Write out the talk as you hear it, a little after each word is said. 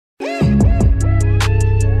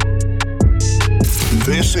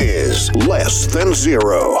This is Less Than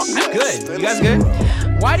Zero. I'm good. You guys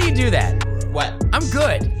good? Why do you do that? What? I'm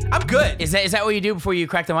good. I'm good. Is that what you do before you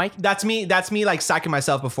crack the mic? That's me like psyching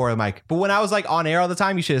myself before the mic. But when I was like on air all the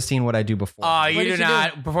time, you should have seen what I do before. Oh, you What do did you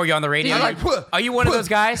not. Before you're on the radio, I'm like, "Whoa, are you one of those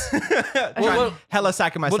guys? Trying hella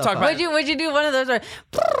psyching myself. talk up. about Would you do one of those? Or,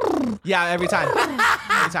 Yeah, every time. Every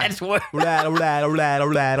time. That's what.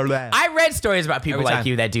 I I read stories about people Every like time.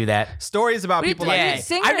 you that do that. Stories about people do? like Yeah, you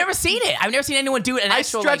sing I've it? never seen it. I've never seen anyone do it. And I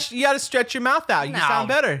actual, stretch. You gotta stretch your mouth out. You No. sound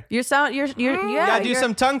better. your sound, yeah. You gotta do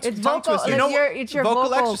some tongue It's tongue vocal. twisters. It's your vocal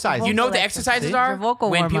vocal exercises. You know what the vocal exercises exercises. are? Your vocal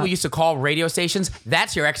when warm-up. people used to call radio stations,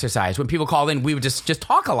 that's your exercise. When people call in, we would just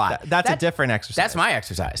talk a lot. That's a different exercise. That's my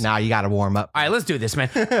exercise. Now you gotta warm up. All right, let's do this, man.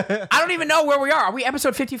 I don't even know where we are. Are we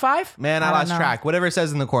episode 55? Man, I I don't lost know. track. Whatever it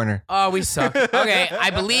says in the corner. Oh, we suck. Okay, I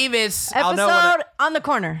believe it's I'll know when Episode on the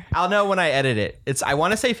corner. I'll know when I edit it. I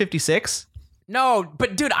want to say 56. no,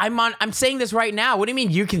 but dude, I'm saying this right now. What do you mean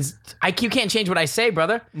you can't change what I say,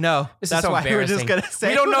 brother? No, This that's is so why we were just embarrassing. gonna say.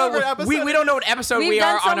 we don't know. whatever episode We don't know what episode We've we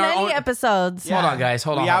done are so on our many own. episodes. Hold on, guys.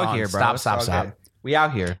 Hold on. We hold out on. here, bro. Stop. It's Stop. all Stop. good. We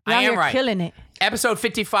out here. I Now am you're right. killing it. Episode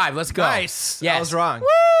 55. Let's go. Nice. Yes. I was wrong.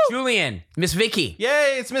 Julian, Miss Vicky.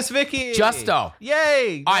 Yay, it's Miss Vicky. Justo.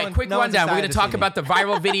 Yay. All right, quick rundown. We're going to talk about the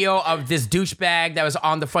viral video of this douchebag that was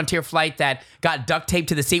on the Frontier flight that got duct taped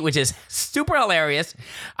to the seat, which is super hilarious.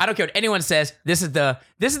 I don't care what anyone says. This is the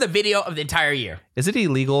video of the entire year. Is it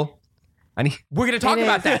illegal? We're going to talk It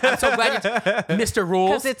about is. that. I'm so glad it's Mr. Rules.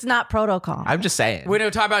 Because it's not protocol. I'm just saying. We're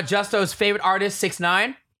going to talk about Justo's favorite artist,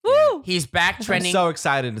 6ix9ine. Woo! He's back I'm trending. so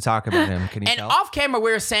excited to talk about him. Can you And tell? off camera, we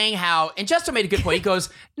were saying how, and Justo made a good point. He goes,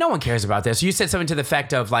 "No one cares about this." You said something to the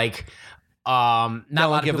effect of like, not a no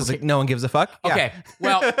lot one of people. no one gives a fuck. Yeah. Okay,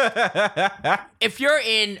 well, if you're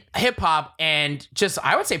in hip hop and just,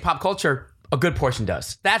 I would say pop culture, a good portion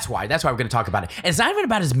does. That's why we're going to talk about it. And it's not even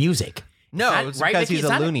about his music. No, Not- it's right, because Vicky? he's It's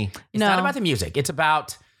a not- loony. It's No. not about the music. It's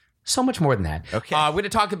about so much more than that. Okay. We're going to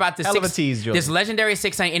talk about Hell of a tease, Julian. this legendary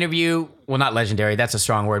 6ix9ine interview. Well, not legendary. That's a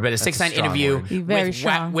strong word, but a 6ix9ine strong interview word. Very with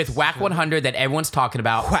strong. with Whack 100 that everyone's talking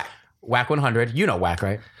about. Whack. Whack 100. You know Whack,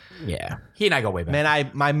 right? Yeah. He and I go way back.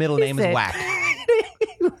 Man, my middle name is said- Whack.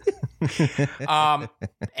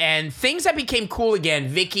 And things that became cool again,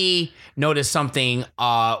 Vicky noticed something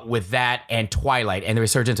with that and Twilight and the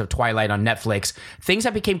resurgence of Twilight on Netflix. Things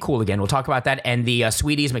that became cool again. We'll talk about that and the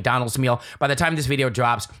Sweeties McDonald's meal. By the time this video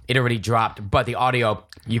drops, it already dropped, but the audio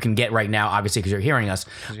you can get right now, obviously, because you're hearing us.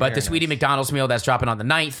 But the Sweetie McDonald's meal that's dropping on the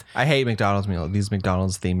 9th. I hate McDonald's meals. These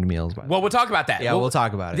McDonald's themed meals. By the way. Well, we'll talk about that. Yeah, we'll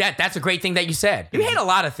talk about it. Yeah, that's a great thing that you said. You hate a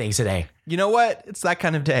lot of things today. You know what? It's that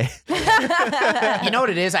kind of day. You know what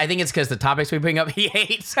it is? I think it's because the topics we bring up, he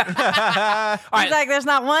hates. All It's right. like there's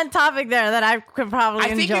not one topic there that I could probably I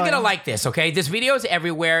think enjoy. you're gonna like this, okay? This video is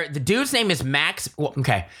everywhere. The dude's name is Max. Well,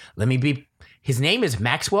 okay, his name is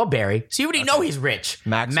Maxwell Berry. So you already know he's rich.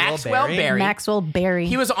 Maxwell Berry? Maxwell Berry.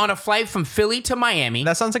 He was on a flight from Philly to Miami.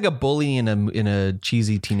 That sounds like a bully in a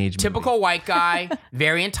cheesy teenage movie. Typical white guy,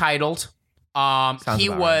 very entitled. He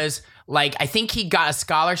about was like, I think he got a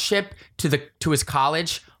scholarship to his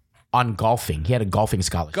college on golfing. He had a golfing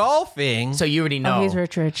scholarship. Golfing. So you already know. Oh, he's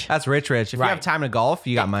rich. That's rich. If Right. you have time to golf,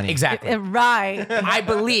 you got money. Exactly. Right. I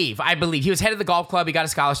believe he was head of the golf club. He got a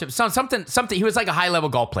scholarship. Something. He was like a high level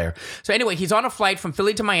golf player. So anyway, he's on a flight from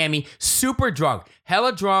Philly to Miami, super drunk,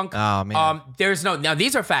 hella drunk. Oh, man. Now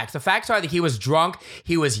these are facts. The facts are that he was drunk.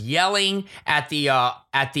 He was yelling at the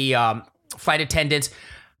flight attendants.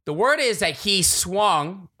 The word is that he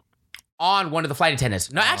swung on one of the flight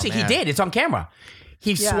attendants. No, actually, he man. did. It's on camera.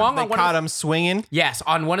 He swung They on one. caught him swinging. Yes,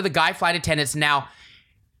 on one of the guy flight attendants. Now,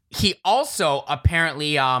 he also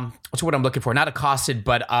apparently, what's what I'm looking for? Not accosted,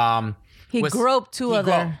 but He groped two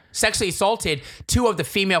other. sexually assaulted two of the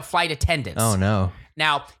female flight attendants. Oh no.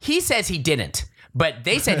 Now, he says he didn't, but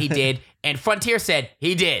they said he did, and Frontier said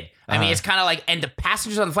he did. I mean, it's kind of like, and the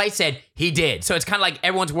passengers on the flight said he did. So it's kind of like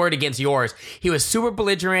everyone's word against yours. He was super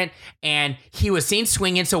belligerent, and he was seen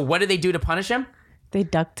swinging. So what did they do to punish him? They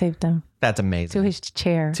duct taped him That's amazing. to his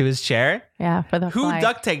chair. To his chair? Yeah, for the Who flight.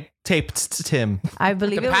 duct taped him? I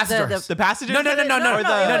believe The it was passengers. The passengers? No, Or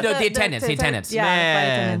it was the attendants. The attendants. Yeah, the flight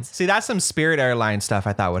Man. attendants. See, that's some Spirit Airlines stuff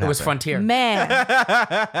I thought would It happen. was Frontier. Man,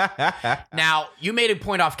 Now, you made a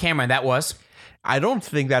point off camera, and that was? I don't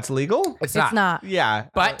think that's legal. It's it's not. Yeah.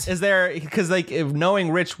 But- is there, because like if knowing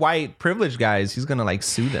rich white privileged guys, he's going to like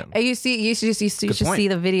sue them. And you should point. see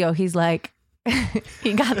the video. He's like,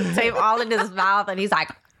 he got the tape all into his mouth, and he's like,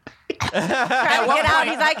 Trying to one get out. point-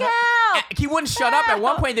 He's like, help. He wouldn't shut up. At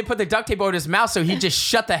one point, they put the duct tape over his mouth, so he just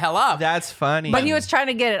shut the hell up. That's funny. But he was trying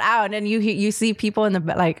to get it out, and then you see people in the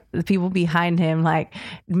like the people behind him like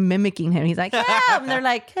mimicking him. He's like, help, and they're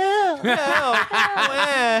like, help.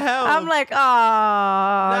 Hell. I'm like, oh,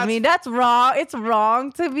 I mean that's wrong. It's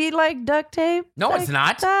wrong to be like duct tape. No, like it's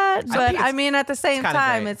not. That. But think I mean, at the same kinda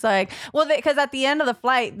time, great. it's like, well, because at the end of the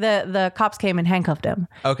flight, the cops came and handcuffed him.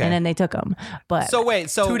 Okay. and then they took him. But So wait,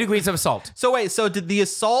 2 degrees of assault. So wait, so did the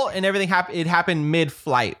assault and everything happen? It happened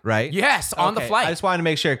mid-flight, right? Yes, on the Okay, flight. I just wanted to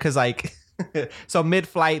make sure because like, so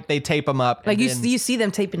mid-flight they tape him up. like and you then- you see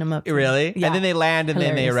them taping him up. really, Yeah. and then they land and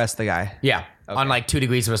then they Hilarious. arrest the guy. Yeah, on like 2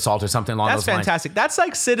 degrees of assault or something along That's those lines. fantastic. That's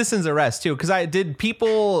like citizens arrest too. Because did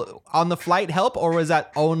people on the flight help, or was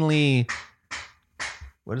that only?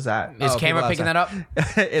 What is that? Is Oh, camera people picking that outside.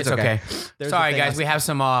 up? It's okay. There's a Sorry, thing guys. We have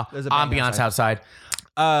some There's a bang ambiance outside.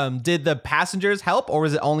 Did the passengers help, or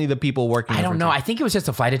was it only the people working? I the don't know. front I think it was just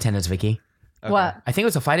the flight attendants, Vicky. What? I think it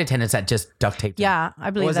was the flight attendants that just duct taped him. Yeah, I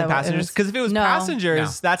seat? believe Was it that passengers? Because if it was No.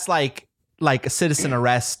 passengers, that's like a citizen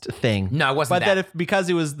arrest thing. No, it wasn't But that. if because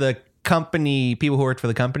it was the company, people who worked for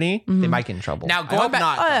the company, they might get in trouble. Now, I going hope back-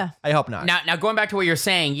 not. Oh, though. yeah. I hope not. Now going back to what you're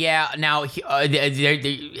saying, yeah. Now,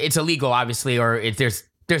 it's illegal, obviously, or there's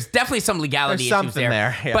definitely some legality There's issues something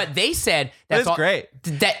there, yeah. But they said That that's is all, great.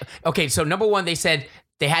 That okay. So number one, they said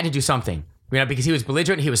they had to do something, because he was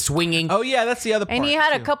belligerent, he was swinging. Oh yeah, that's the other part. And he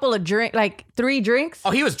had a too. couple of like 3 drinks.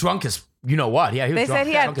 Oh, he was drunk as you know what? Yeah, he was They drunk. said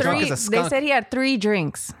he had drunk as- drunk as a 3. They skunk. said he had 3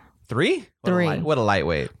 drinks. 3? Three. What a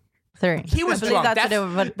lightweight. 3. He was I believe drunk. That's,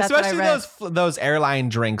 That's- what I Especially read. those airline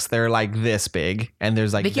drinks. They're like this big, and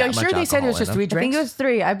there's like. Vicky, are that you sure much they said it was alcohol just in 3 them. I think drinks? it was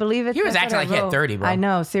 3. I believe it. He was that's acting what I like he had wrote. 30, bro. I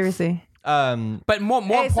know, seriously. But more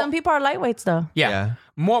Hey, impo- some people are lightweights though. Yeah.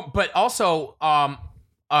 More, but also,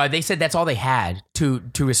 they said that's all they had to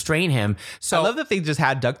restrain him. So I love that they just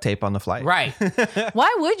had duct tape on the flight. right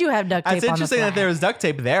Why would you have duct tape It's on the interesting that flight? there was duct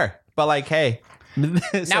tape there, but like, hey.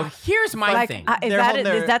 now, here's my Like, thing. is They're holding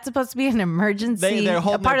their- that supposed to be an emergency? they're A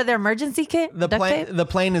holding part their- of their emergency kit? the duct plane tape? the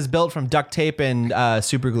plane is built from duct tape and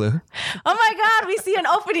super glue. Oh my God, we see an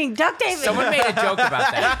opening. Duct tape. Someone made a joke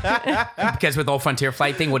about that because with the whole Frontier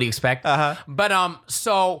flight thing, what do you expect? But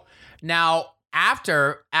so now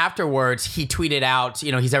afterwards, he tweeted out,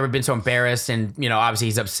 he's never been so embarrassed, and obviously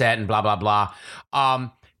he's upset and blah blah blah.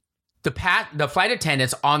 The flight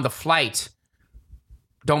attendants on the flight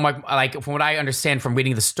don't like from what I understand from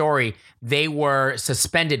reading the story, they were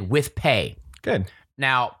suspended with pay. Good.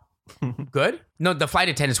 Now, good? No, the flight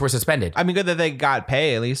attendants were suspended. I mean, good that they got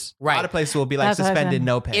pay at least. A Right. lot of places will be like That's what I suspended, said.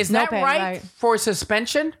 no pay. Is No that pay, right, right. for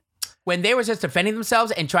suspension? When they were just defending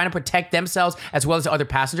themselves and trying to protect themselves as well as other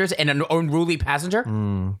passengers and an unruly passenger?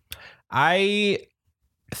 I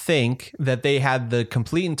think that they had the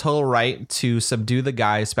complete and total right to subdue the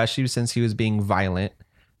guy, especially since he was being violent.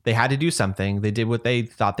 They had to do something. They did what they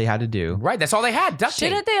thought they had to do. Right, that's all they had. Duct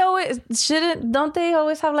tape. Don't they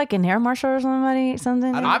always have like an air marshal or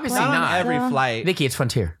something? Obviously not not. on every flight. Vicky, it's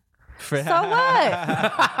Frontier. So what?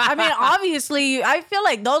 I mean, obviously, I feel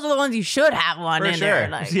like those are the ones you should have one For in sure. there.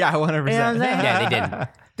 Like, Yeah, 100%. You know what I'm saying? Yeah, they didn't.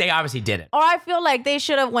 They obviously didn't. Or I feel like they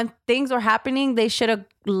should have, when things were happening, they should have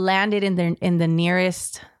landed in the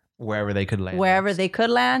nearest Wherever they could land. wherever they could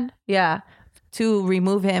land. Yeah, to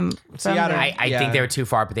remove him from I don't- there. I Yeah. think they were too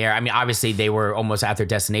far up there. I mean, obviously they were almost at their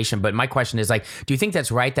destination. But my question is like, do you think that's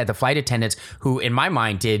right that the flight attendants, who in my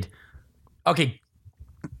mind did,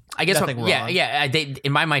 I guess Nothing wrong. they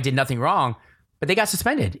in my mind did nothing wrong, but they got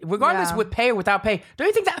suspended regardless Yeah. with pay or without pay. Don't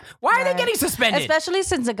you think that? Why are they Right. getting suspended? Especially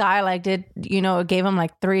since the guy like gave him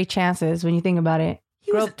like 3 chances when you think about it.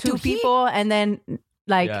 He was- Broke 2 dude, he- people and then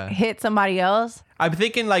like Yeah. hit somebody else. I'm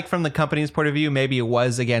thinking like from the company's point of view, maybe it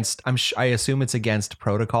was against, I assume it's against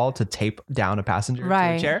protocol to tape down a passenger to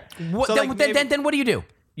Right. a chair. What, So, then, like, then, maybe- then what do you do?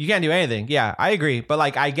 You can't do anything. Yeah, I agree. But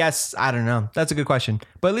like, I guess, I don't know. That's a good question.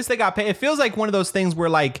 But at least they got paid. It feels like one of those things where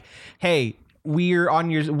like, hey,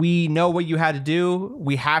 we know what you had to do.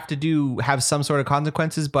 We have to have some sort of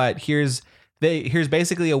consequences, but here's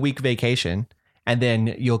basically a week vacation. And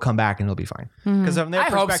then you'll come back and it'll be fine. Because from their I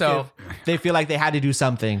hope perspective, they feel like they had to do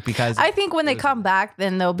something because I think when they come back,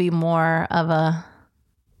 then there'll be more of a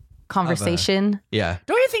conversation. yeah.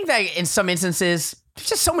 Don't you think that in some instances there's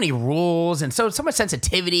just so many rules and so much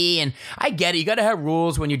sensitivity, and I get it, you got to have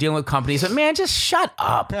rules when you're dealing with companies, but man, just shut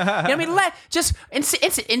up. You know what I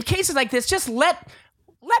mean? In cases like this, just let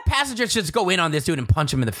let passengers just go in on this dude and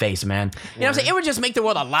punch him in the face, man. You know what I'm saying? It would just make the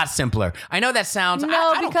world a lot simpler. I know that sounds. I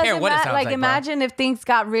don't care what it sounds like. Imagine if things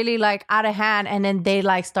got really like out of hand, and then they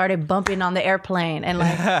like started bumping on the airplane, and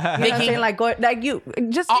like you know what I'm saying, like go, like you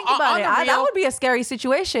just think about it. That would be a scary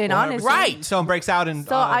situation, honestly. Right. Someone breaks out and.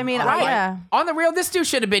 So I mean, yeah. On the real, this dude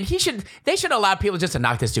should have been. They should allow people just to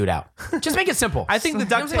knock this dude out. Just make it simple. I think the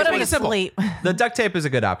duct tape. Put him Make to it simple. sleep. The duct tape is a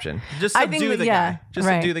good option. Just I think subdue the yeah, guy. Just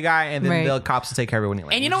right. subdue the guy, and then Right. the cops will take care of it when he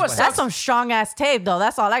lands. And you know what Which is That's some strong ass tape, though.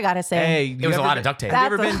 That's all I gotta say. Hey, It was a lot of duct tape.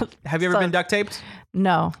 Have you ever That's been? a- Have you ever been duct taped?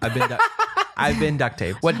 No, I've been. I've been duct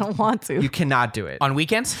taped. I don't want to. You cannot do it. On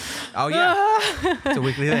weekends? Oh yeah, it's a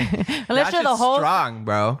weekly thing. Unless That you're the shit's whole. strong,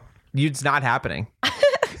 bro. It's not happening.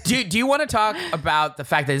 Do you want to talk about the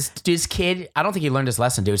fact that this kid, I don't think he learned his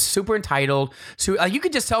lesson, dude. Super entitled. So you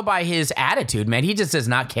could just tell by his attitude, man. He just does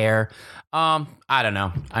not care. I don't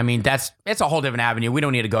know. I mean, it's a whole different avenue. We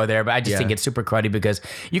don't need to go there, but I just think it's super cruddy because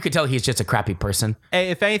you could tell he's just a crappy person. Hey,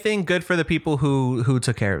 if anything, good for the people who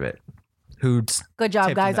took care of it. Good job,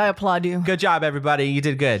 tipped guys. him I applaud you. Good job, everybody. You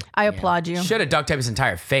did good. I applaud you. Should have duct taped his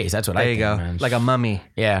entire face. That's what I There you think, go. man. Like a mummy.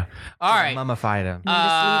 Yeah. All right. Mummified him.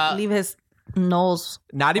 Just leave his nose.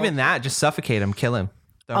 Not even that. Just suffocate him. Kill him.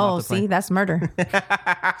 Throw him Oh, off the see, plane. that's murder.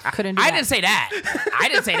 Couldn't do I that. didn't say that. I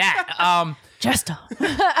didn't say that. Just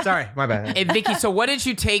Sorry, my bad. Hey, Vicky, so what did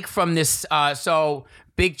you take from this? So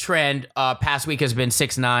big trend past week has been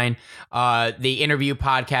 6ix9ine. The interview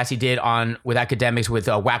podcast he did with academics with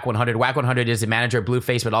Whack 100. Whack 100 is the manager of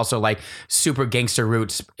Blueface, but also like super gangster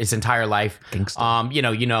roots his entire life. Gangster. You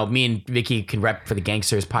know, me and Vicky can rep for the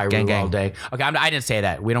gangsters, Pyru Gang, gang. all day. Okay, I didn't say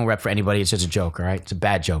that. We don't rep for anybody. It's just a joke, all right? It's a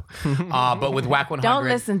bad joke. But with Whack 100. don't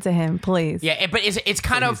listen to him, please. Yeah, but it's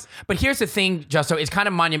kind of. But here's the thing, Justo. It's kind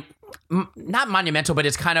of not monumental, but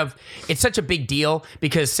it's such a big deal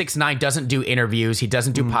because 6ix9ine doesn't do interviews. He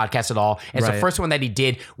doesn't do podcasts at all. It's the Right. first one that he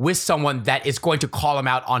did with someone that is going to call him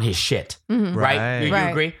out on his shit. Right? You Right.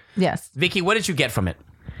 agree? Yes. Vicky, what did you get from it?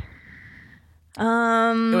 There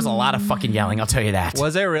was a lot of fucking yelling. I'll tell you that.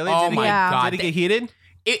 Was there really? Oh Did he- my Yeah. god! Did it get heated?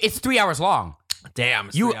 It's 3 hours long. Damn.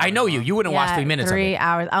 I know you. You wouldn't watch 3 minutes of 3 it.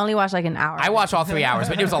 hours. I only watched like an hour. I watched all 3 hours,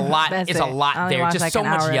 but it was a lot. That's It's a it. lot I only there. watched Just like so an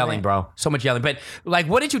hour much of yelling, it. bro. So much yelling. But like,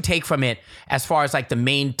 what did you take from it as far as like the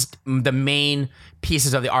main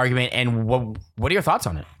pieces of the argument, and what are your thoughts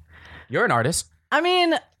on it? You're an artist. I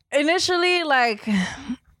mean, initially, like,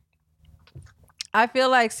 I feel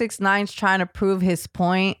like 6ix9ine's trying to prove his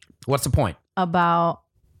point What's the point? about,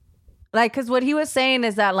 like, because what he was saying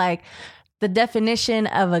is that, like, the definition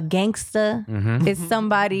of a gangster is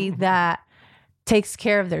somebody that takes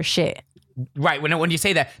care of their shit. Right. When you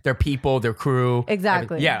say that, they're people, they're crew. Exactly.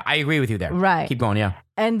 everything. Yeah, I agree with you there. Right. Keep going. Yeah.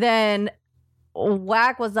 And then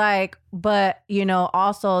Whack was like, but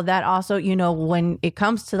also when it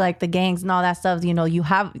comes to like the gangs and all that stuff,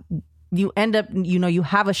 you end up, you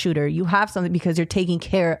have a shooter, you have something because you're taking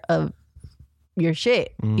care of your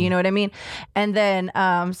shit. You know what I mean? And then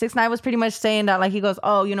 6ix9ine was pretty much saying that, like, he goes,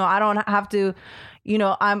 oh, I don't have to,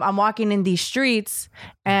 I'm walking in these streets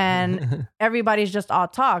and everybody's just all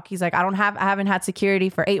talk. He's like, I haven't had security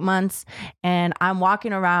for 8 months and I'm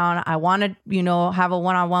walking around. I want to, have a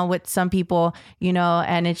one-on-one with some people,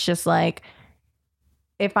 and it's just like,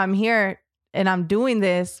 if I'm here and I'm doing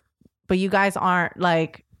this, but you guys aren't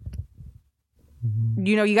like,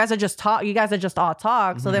 you guys are just talk. You guys are just all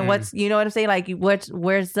talk. So then what's, what I'm saying? Like,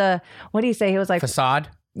 where's the, what do you say? He was like, Facade.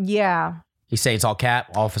 yeah. He's saying it's all cap,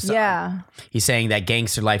 all facade. Yeah. He's saying that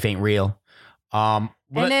gangster life ain't real. And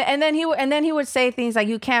then he would say things like,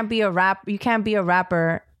 you can't be a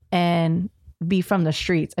rapper and be from the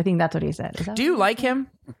streets. I think that's what he said. Is that do you like him?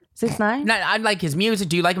 6ix9ine? I like his music.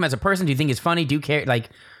 Do you like him as a person? Do you think he's funny? Do you care? Like,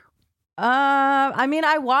 I mean,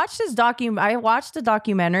 I watched the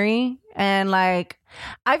documentary, and like,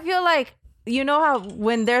 I feel like, how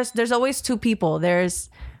when there's always two people. There's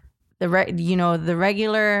the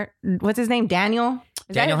regular, what's his name? Daniel?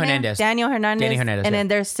 Is that Daniel his name? Hernandez. Daniel Hernandez. Danny Hernandez, And yeah. then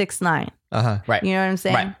there's 6ix9ine. right. You know what I'm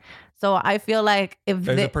saying? Right. So I feel like if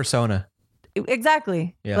There's a persona.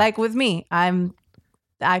 exactly, Yeah. like with me,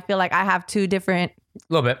 I feel like I have two different A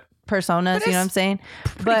little bit. personas. You know what I'm saying?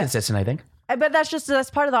 Pretty consistent, I think. But that's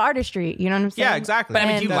part of the artistry. You know what I'm saying? Yeah, exactly. But I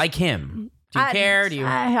mean, do you And- like him? Do you care? Do you?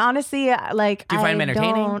 I honestly like. Do you find him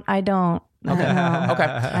entertaining? I don't. Okay. Okay.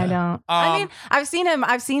 I don't. I mean, I've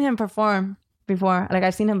seen him perform before. Like,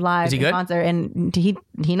 I've seen him live Is he in good? concert, and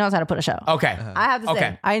he knows how to put a show. Okay. I have to say,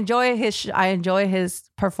 Okay. I enjoy his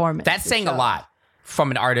performance. That's his saying a show. lot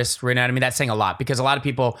from an artist, you know what I mean? That's saying a lot because a lot of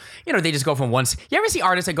people, they just go from one. You ever see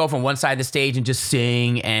artists that go from one side of the stage and just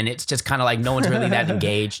sing, and it's just kind of like no one's really that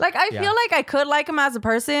engaged? Like, I feel like I could like him as a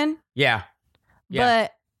person, Yeah. Yeah.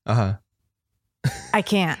 but I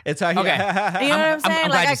can't. It's how Okay. You know what I'm saying? I'm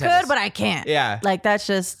glad like you I said could, this. but I can't. Yeah. Like that's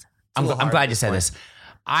just. I'm little hard glad at you this said point. this.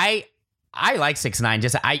 I like 6ix9ine.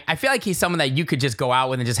 Just I feel like he's someone that you could just go out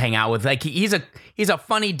with and just hang out with. Like he's a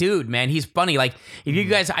funny dude, man. He's funny. Like if you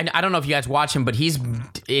guys, I don't know if you guys watch him, but he's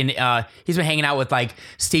been hanging out with like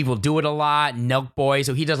Steve Will Do It a lot, Nelk Boy.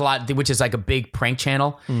 So he does a lot, which is like a big prank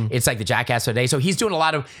channel. It's like the Jackass Today. So he's doing a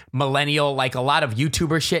lot of millennial, like a lot of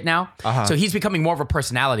YouTuber shit now. So he's becoming more of a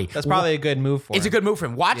personality. That's probably a good move for It's a him. good move for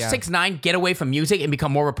him. Watch 6ix9ine get away from music and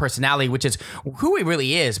become more of a personality, which is who he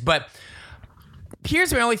really is. But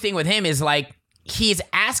here's the only thing with him is like he's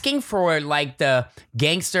asking for like the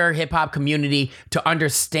gangster hip hop community to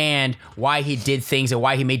understand why he did things and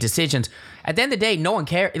why he made decisions. At the end of the day, no one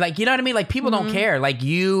cares. Like, you know what I mean? Like people don't care. Like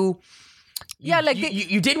you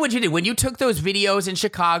you did what you did when you took those videos in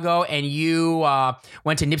Chicago and you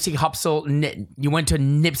went to Nipsey Hussle. You went to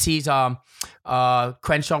Nipsey's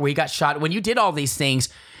Crenshaw where he got shot. When you did all these things,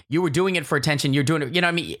 you were doing it for attention. You're doing it. You know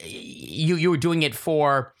what I mean? You were doing it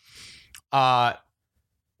for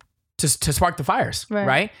to spark the fires,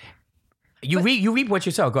 right? You reap what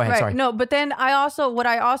you sow. Go ahead. Right. Sorry. No, but then what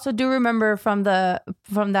I also do remember from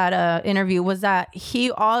that interview was that he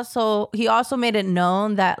also made it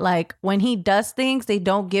known that like when he does things, they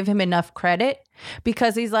don't give him enough credit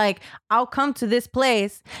because he's like, I'll come to this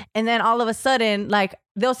place and then all of a sudden like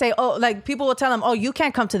they'll say, oh, like people will tell him, oh, you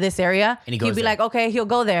can't come to this area. And he goes He'll be there. like, okay, he'll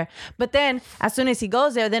go there. But then as soon as he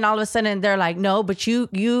goes there, then all of a sudden they're like, no, but you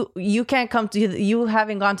can't come to, you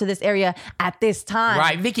haven't gone to this area at this time.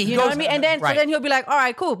 Right, Vicky, he you know goes- what I mean? And then, right. so then he'll be like, all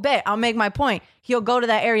right, cool, bet, I'll make my point. He'll go to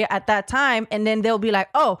that area at that time. And then they'll be like,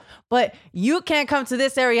 oh, but you can't come to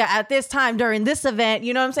this area at this time during this event.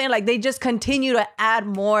 You know what I'm saying? Like they just continue to add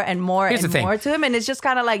more and more Here's and the thing. more to him. And it's just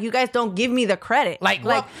kind of like, you guys don't give me the credit. Like,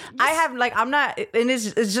 well, I have like, I'm not, and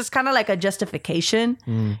it's just kind of like a justification,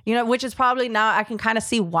 you know, which is probably now I can kind of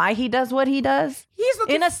see why he does what he does. He's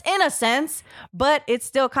looking- in a sense, but it's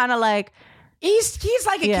still kind of like, He's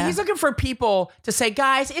like Yeah. he's looking for people to say,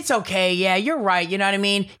 guys, it's okay. Yeah, you're right. You know what I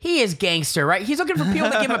mean? He is gangster, right? He's looking for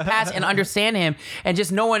people to give him a pass and understand him, and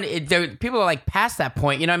just no one. People are like past that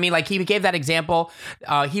point. You know what I mean? Like he gave that example.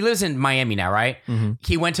 He lives in Miami now, right?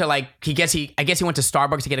 He went to I guess he went to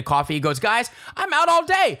Starbucks to get a coffee. He goes, guys, I'm out all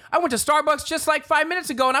day. I went to Starbucks just like 5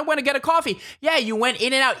 minutes ago, and I went to get a coffee. Yeah, you went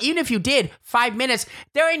in and out. Even if you did 5 minutes,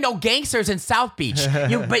 there ain't no gangsters in South Beach.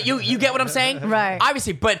 But you get what I'm saying? Right.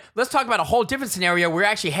 Obviously, but let's talk about a whole different scenario. We're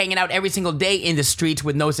actually hanging out every single day in the streets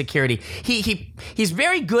with no security. He's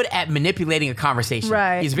very good at manipulating a conversation.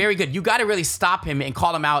 Right. He's very good. You got to really stop him and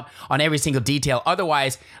call him out on every single detail.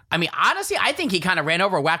 Otherwise, I mean, honestly, I think he kind of ran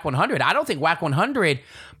over Whack 100. I don't think Whack 100.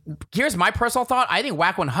 Here's my personal thought. I think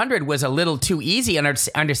Whack 100 was a little too easy on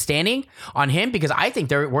understanding on him because I think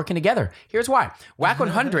they're working together. Here's why. Whack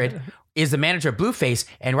 100 is the manager of Blueface,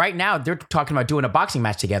 and right now they're talking about doing a boxing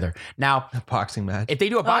match together. Now, Boxing match. if they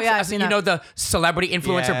do a boxing, yeah, I've seen you that. know the celebrity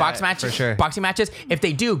influencer Yeah, box matches, for sure. boxing matches. If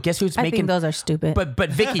they do, guess who's I making think those are stupid. But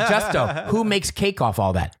Vicky Justo, who makes cake off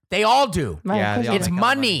all that? They all do. Right, Yeah, 'cause they all It's make a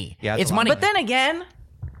lot of money. Yeah, it's a lot. money. But then again,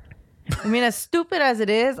 I mean, as stupid as it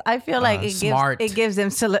is, I feel like smart. it gives them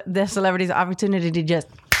the celebrities the opportunity to just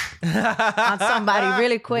on somebody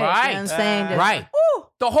really quick. Right. You know what I'm saying? Just, Right.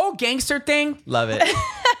 The whole gangster thing. Love it.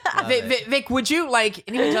 Vic, would you like,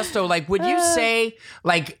 and even Justo, like, would you say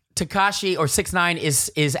like Tekashi or 6ix9ine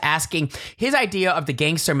is asking his idea of the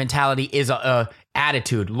gangster mentality is a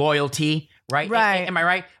attitude, loyalty, right? Right. Am I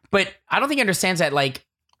right? But I don't think he understands that like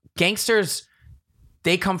gangsters,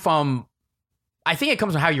 they come from, I think it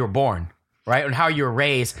comes from how you were born, right? And how you were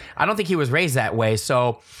raised. I don't think he was raised that way.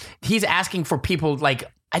 So he's asking for people like,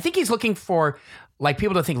 I think he's looking for like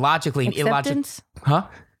people to think logically and illogically. Acceptance. Huh?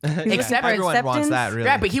 Except Everyone wants that, really.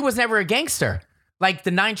 Yeah, but he was never a gangster. Like the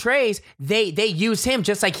 9 Treys, they use him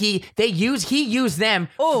just like he used them.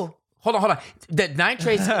 Oh. Hold on. The 9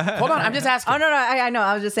 Treys. Hold on, I'm just asking. Oh, no, I know.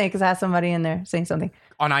 I was just saying because I had somebody in there saying something.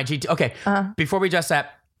 On IG. Okay. Before we adjust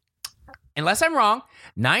that, unless I'm wrong,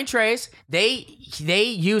 9 Treys, they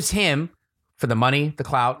use him for the money, the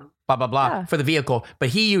clout, blah blah blah, Yeah. for the vehicle, but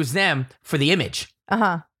he used them for the image.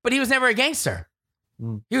 Uh-huh. But he was never a gangster.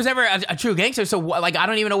 He was never a true gangster. So like, I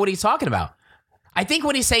don't even know what he's talking about. I think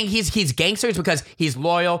when he's saying he's gangster is because he's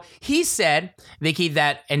loyal. He said, Vicky,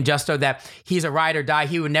 that and Justo, that he's a ride or die.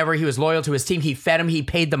 He was loyal to his team. He fed him. He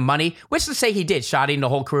paid the money, which to say he did, Shotty and the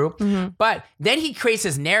whole crew. But then he creates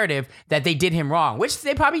this narrative that they did him wrong, which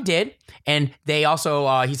they probably did. And they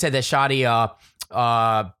also, he said that Shotty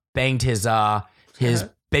banged his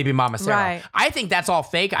baby mama Sarah. Right. I think that's all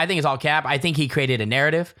fake. I think it's all cap. I think he created a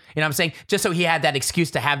narrative. You know what I'm saying? Just so he had that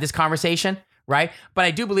excuse to have this conversation, right? But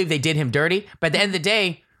I do believe they did him dirty. But at the end of the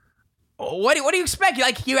day, What do you expect?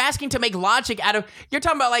 Like, you're asking to make logic out of. You're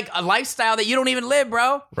talking about like a lifestyle that you don't even live,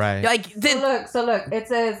 bro. Right. Like, So look. It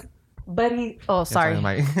says, but he. Oh, sorry.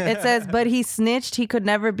 It says, but he snitched. He could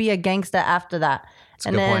never be a gangster after that. That's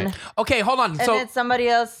a good point. Okay, hold on. And So then somebody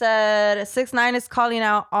else said 6ix9ine is calling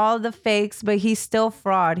out all the fakes, but he's still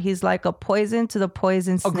fraud. He's like a poison to the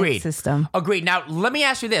poison snake Agreed. system. Agreed. Now, let me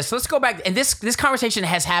ask you this. Let's go back. And this conversation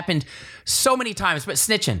has happened so many times, but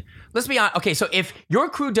snitching. Let's be honest. Okay, so if your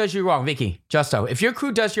crew does you wrong, Vicky, Justo, if your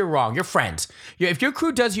crew does you wrong, your friends, if your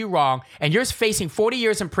crew does you wrong and you're facing 40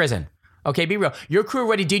 years in prison, okay, be real. Your crew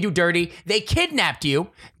already did you dirty. They kidnapped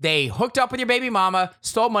you. They hooked up with your baby mama,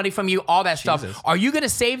 stole money from you, all that stuff. Are you going to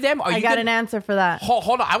save them? I got an answer for that.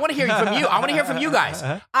 Hold on. I want to hear from you. I want to hear from you guys.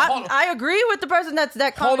 I agree with the person that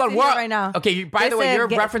Hold on. commented here right now. Okay, by the way, you're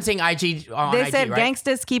referencing IG on They IG, said right?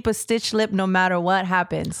 gangsters keep a stitched lip no matter what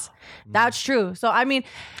happens. That's true. So, I mean,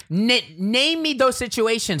 Name me those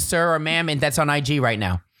situations, sir or ma'am, and that's on IG right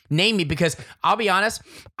now. Name me, because I'll be honest,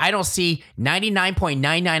 I don't see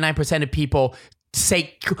 99.999% of people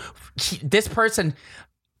say this person.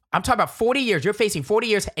 I'm talking about 40 years. You're facing 40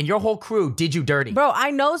 years, and your whole crew did you dirty. bro,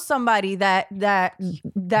 I know somebody that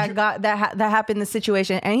happened the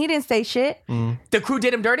situation, and he didn't say shit. The crew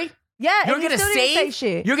did him dirty. Yeah, You're and he gonna still didn't say save.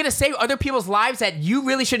 shit. You're gonna save other people's lives that you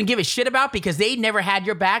really shouldn't give a shit about because they never had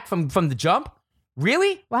your back from the jump.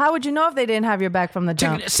 Really? Well, how would you know if they didn't have your back from the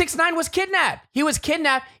jump? 6ix9ine was kidnapped. He was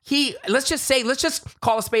kidnapped. Let's just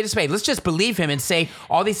call a spade a spade. Let's just believe him and say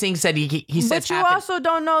all these things that he says But you happened. also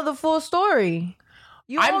don't know the full story.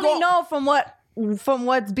 You I'm only go- know from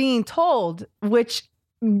what's being told, which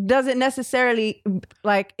doesn't necessarily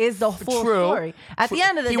is the full True. story. At the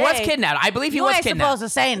end of the He day, was kidnapped. I believe he you was ain't kidnapped. supposed to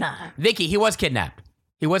say nothing. Vicky, he was kidnapped.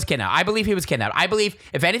 He was kidnapped. I believe he was kidnapped. I believe,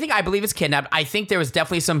 if anything, I believe it's kidnapped. I think there was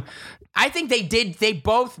definitely some. I think they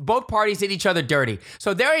both parties did each other dirty.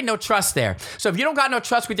 So there ain't no trust there. So if you don't got no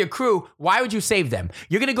trust with your crew, why would you save them?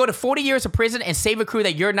 You're gonna go to 40 years of prison and save a crew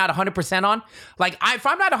that you're not 100% on? Like, if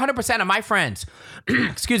I'm not 100% of my friends,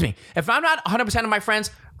 excuse me, if I'm not 100% of my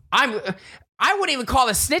friends, I wouldn't even call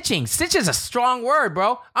it snitching. Snitch is a strong word,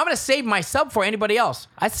 bro. I'm gonna save myself before anybody else.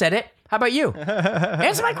 I said it. How about you?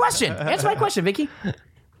 Answer my question. Answer my question, Vicky.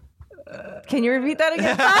 Can you repeat that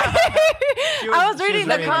again? I was reading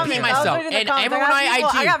the comments. repeat myself. And everyone on IG.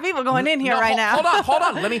 I got people going in here right now. Hold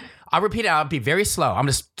on. I'll repeat it. I'll be very slow. I'm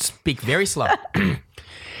going to speak very slow.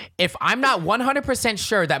 If I'm not 100%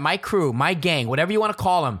 sure that my crew, my gang, whatever you want to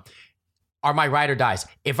call them, are my ride or dies,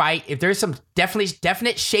 if there's some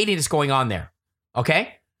definite shadiness going on there,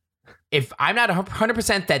 okay? If I'm not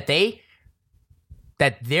 100%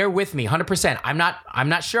 that they're with me 100%, I'm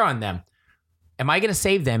not sure on them. Am I going to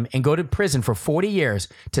save them and go to prison for 40 years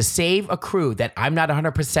to save a crew that I'm not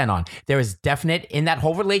 100% on? There is definite, in that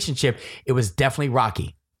whole relationship, it was definitely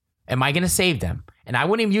rocky. Am I going to save them? And I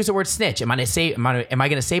wouldn't even use the word snitch. Am I going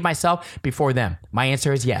to save myself before them? My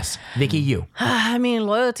answer is yes. Vicky, you. I mean,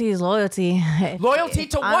 loyalty is loyalty. Loyalty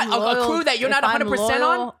to what? A crew that you're not 100%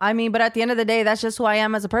 on? I mean, but at the end of the day, that's just who I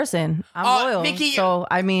am as a person. I'm loyal. Vicky, so,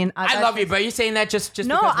 I mean, I love you, but you're saying that just no,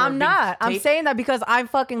 because we're I'm not. I'm taped? saying that because I'm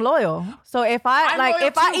fucking loyal. So if I'm loyal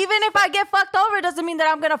even if I get fucked over, it doesn't mean that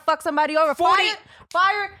I'm gonna fuck somebody over. 40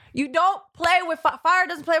 Fire. You don't play with fire.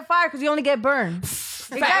 Doesn't play with fire because you only get burned.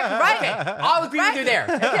 Exactly. Right. Okay, I'll agree with you there.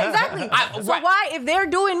 Okay, exactly. So right. why, if they're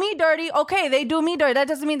doing me dirty, okay, they do me dirty. That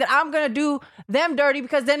doesn't mean that I'm gonna do them dirty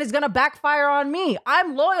because then it's gonna backfire on me.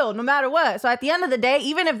 I'm loyal no matter what. So at the end of the day,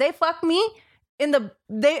 even if they fuck me if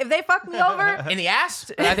they fuck me over In the ass?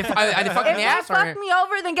 Are they fucking in if the they ass? fuck me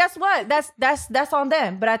over, then guess what? That's on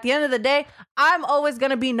them. But at the end of the day, I'm always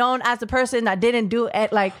gonna be known as the person that didn't do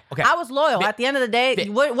it. Like, Okay. I was loyal. At the end of the day,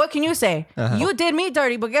 what can you say? You did me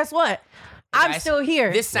dirty, but guess what? I'm Guys, still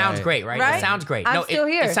here. This sounds Right. great, right? Right? It sounds great. I'm still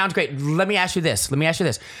here. It sounds great. Let me ask you this.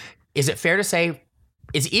 Is it fair to say,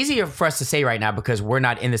 it's easier for us to say right now because we're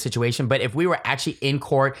not in the situation, but if we were actually in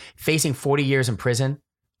court facing 40 years in prison,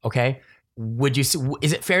 okay,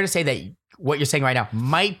 is it fair to say that what you're saying right now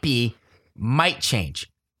might change?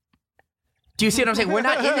 Do you see what I'm saying? We're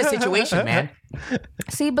not in this situation, man.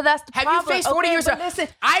 See, but that's the Have problem. you faced 40 Okay, years? but listen,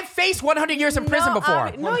 I've faced 100 years in prison before.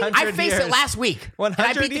 I I faced it last week. 100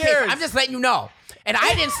 and I beat the case. years. I'm just letting you know. And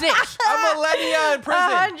I didn't snitch. A millennia in prison.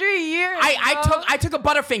 100 years. I took a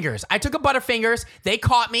Butterfingers. They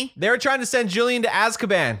caught me. They were trying to send Julian to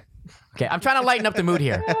Azkaban. Okay, I'm trying to lighten up the mood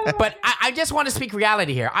here, but I just want to speak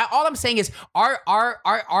reality here. All I'm saying is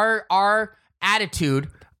our attitude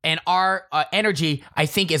and our energy, I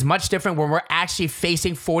think, is much different when we're actually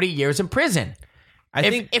facing 40 years in prison. I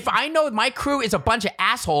think if I know my crew is a bunch of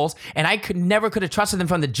assholes and I never could have trusted them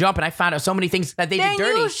from the jump, and I found out so many things that they then did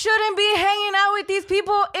dirty. you shouldn't be hanging out with these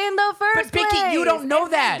people in the first But, place. Vicky, you don't know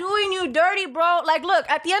If they're that. doing you dirty, bro. Like, look,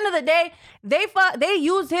 at the end of the day, they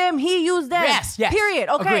used him, he used them. Yes. Period.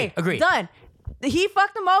 Okay. Agreed. Done. He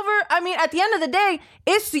fucked them over. I mean, at the end of the day,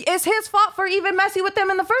 it's his fault for even messing with them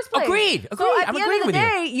in the first place. Agreed. So at I'm the agreeing end of the with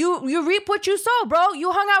day, you reap what you sow, bro.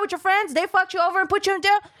 You hung out with your friends, they fucked you over and put you in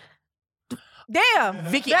jail. Damn,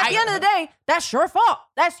 Vicky, But at the end of the day, that's your fault.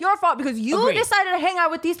 That's your fault because you Agreed. decided to hang out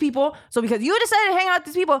with these people. So because you decided to hang out with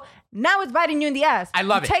these people, now it's biting you in the ass. I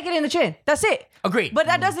love You it. Take it in the chin. That's it. Agreed. But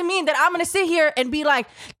that doesn't mean that I'm gonna sit here and be like,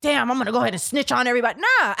 damn, I'm gonna go ahead and snitch on everybody.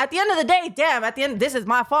 Nah. At the end of the day, damn. At the end, this is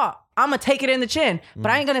my fault. I'm gonna take it in the chin. But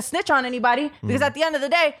I ain't gonna snitch on anybody because at the end of the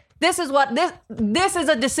day, this is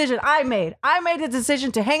a decision I made. I made the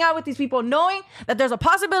decision to hang out with these people, knowing that there's a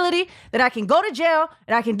possibility that I can go to jail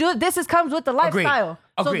and I can do it. Comes with the lifestyle.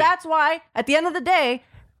 So Agreed. that's why, at the end of the day,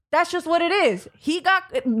 that's just what it is. He got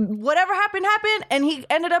whatever happened, and he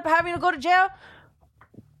ended up having to go to jail.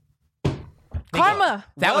 Karma.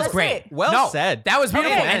 That was That's great. it. Well said. That was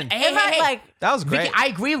beautiful. Okay. And hey, If I, like, that was great. Vicky, I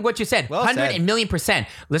agree with what you said. Well 100 said. million%.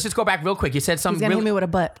 Let's just go back real quick. You said he's something gonna hit me really. with a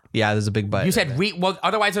butt. Yeah, there's a big butt. You said well,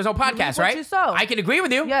 otherwise there's no podcast, what right? you sow. I can agree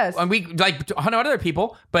with you. Yes. And we like 100 other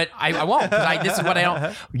people, but I won't because this is what I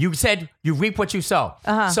don't. You said you reap what you sow.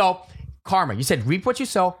 So karma. You said reap what you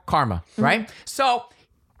sow. Karma, right? So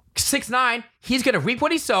 6ix9ine, he's gonna reap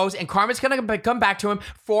what he sows, and karma's gonna come back to him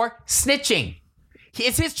for snitching.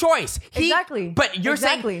 It's his choice. Exactly. But you're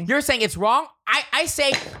Exactly. saying it's wrong. I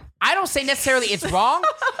say I don't say necessarily it's wrong.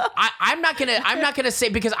 I'm not gonna say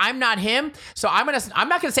because I'm not him. So I'm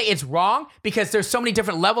not gonna say it's wrong because there's so many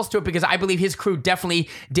different levels to it because I believe his crew definitely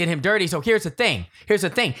did him dirty. So here's the thing.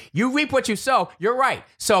 You reap what you sow. You're right.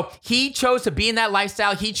 So he chose to be in that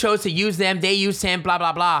lifestyle. He chose to use them. They used him. Blah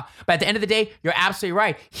blah blah. But at the end of the day, you're absolutely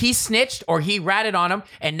right. He snitched or he ratted on him,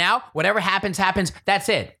 and now whatever happens. That's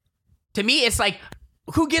it. To me, it's like.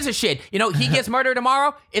 Who gives a shit? You know, he gets murdered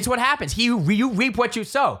tomorrow. It's what happens. You reap what you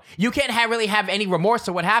sow. You can't really have any remorse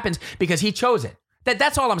to what happens because he chose it.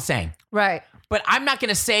 That's all I'm saying. Right. But I'm not going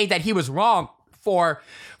to say that he was wrong for.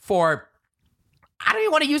 I don't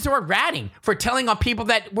even want to use the word ratting for telling on people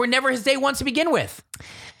that were never his day ones to begin with.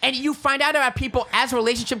 And you find out about people as a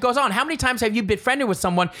relationship goes on. How many times have you been friended with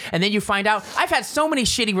someone and then you find out? I've had so many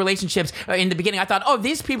shitty relationships in the beginning. I thought, oh,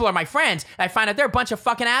 these people are my friends. And I find out they're a bunch of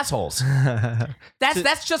fucking assholes.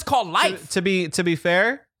 That's just called life. To be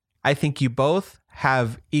fair, I think you both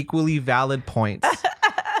have equally valid points.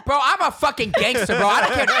 Bro, I'm a fucking gangster, bro. I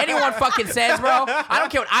don't care what anyone fucking says, bro. I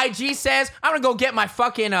don't care what IG says. I'm gonna go get my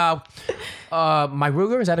fucking my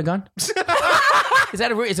Ruger. Is that a gun? Is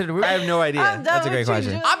it a Ruger? I have no idea. I'm done That's a great with you,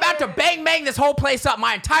 question. dude. I'm about to bang this whole place up,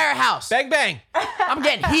 my entire house. Bang bang. I'm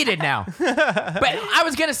getting heated now. But I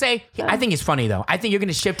was gonna say, I think he's funny though. I think you're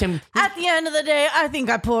gonna shift him. At the end of the day, I think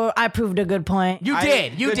I proved a good point. You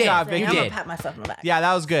did. Good job, Vicky. You I'm gonna did. pat myself on the back. Yeah,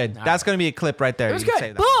 that was good. That's gonna be a clip right there. It was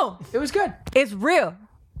good. Boom. It was good. It's real.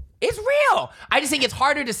 It's real. I just think it's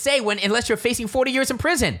harder to say unless you're facing 40 years in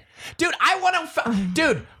prison. Dude, I want to...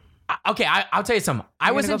 Dude, okay, I'll tell you something.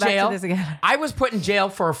 I was gonna in go back to jail. this again. I was put in jail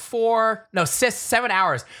for 7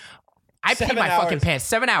 hours. I peed 7 my hours. fucking pants.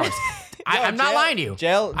 7 hours. I'm not jail- lying to you.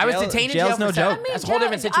 jail- I was jail- detained in jail's jail for no 7 joke. That's a whole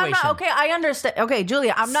different situation. I'm not, okay, I understand. Okay,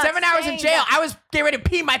 Julia, I'm not 7 hours in saying jail. that- I was getting ready to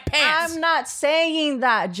pee my pants. I'm not saying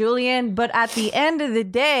that, Julian, but at the end of the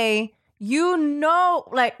day, you know,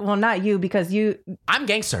 like, well, not you because I'm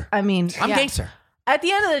gangster. I mean, I'm yeah. gangster. At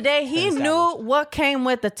the end of the day, he knew what came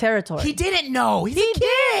with the territory. He didn't know. He's a He kid.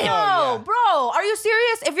 did know, bro. Are you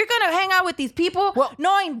serious? If you're gonna hang out with these people, Well-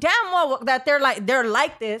 knowing damn well that they're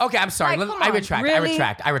like this. Okay, I'm sorry. Like, come I on, retract. really?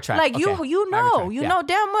 I retract. Like Okay. you I know, retract. you Yeah. know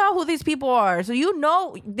damn well who these people are. So you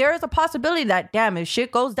know there is a possibility that damn if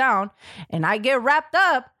shit goes down and I get wrapped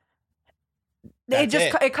up, That's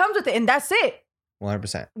it comes with it, and that's it.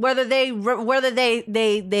 100%. Whether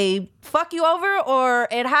they fuck you over or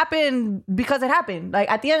it happened because it happened. Like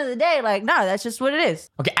at the end of the day, like nah, that's just what it is.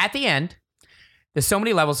 Okay, at the end, there's so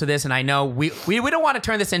many levels to this, and I know we don't want to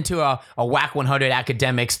turn this into a Whack 100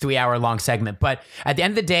 academics 3-hour long segment, but at the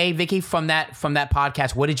end of the day, Vicky, from that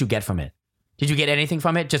podcast, what did you get from it? Did you get anything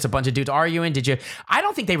from it? Just a bunch of dudes arguing? Did you? I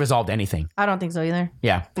don't think they resolved anything. I don't think so either.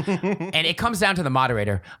 Yeah, and it comes down to the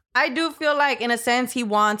moderator. I do feel like in a sense he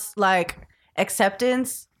wants like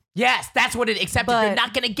acceptance. Yes, that's what it. Except But they're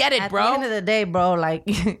not gonna get it, At bro. the end of the day, bro, like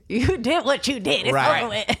you did what you did. It's Right. over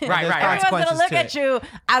with. Right. Everyone's gonna consequences look to at it. you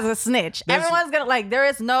as a snitch. Everyone's gonna like. There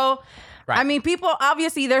is no. Right. I mean, people.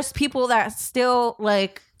 Obviously, there's people that still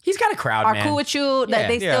like He's got a crowd, are man. cool with you, that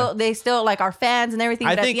they still like are fans and everything.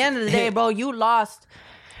 I But at think the end of the day, bro, you lost.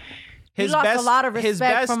 You His lost best, a lot of his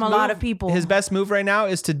respect best from a move, lot of people. His best move right now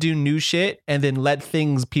is to do new shit and then let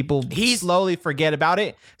people slowly forget about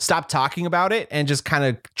it, stop talking about it, and just kind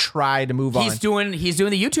of try to move on. He's doing the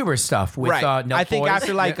YouTuber stuff with Right. no I think toys.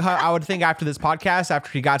 after I would think after this podcast,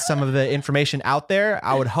 after he got some of the information out there,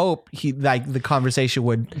 I would hope the conversation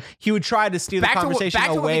would try to steer the conversation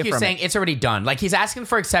back to away what you're from saying. it. It's already done. Like he's asking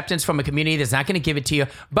for acceptance from a community that's not going to give it to you.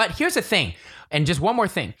 But here's the thing, and just one more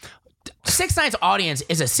thing: 6ix9ine's audience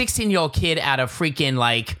is a 16-year-old kid out of freaking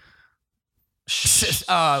like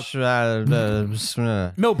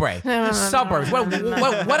Millbrae suburbs.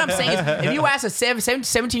 What I'm saying is, if you ask a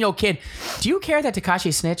 17-year-old kid, do you care that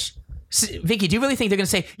Tekashi snitched? Vicky, do you really think they're gonna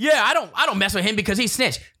say, yeah, I don't mess with him because he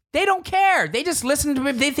snitched? They don't care. They just listen to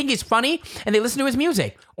him. They think he's funny and they listen to his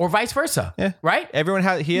music, or vice versa. Yeah. Right? Everyone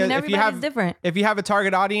has. everybody's different. If you have a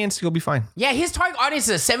target audience, you'll be fine. Yeah, his target audience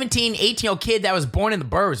is a 17, 18-year-old kid that was born in the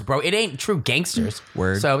burbs, bro. It ain't true gangsters.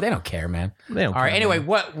 Word. So they don't care, man. They don't All right. care, Anyway,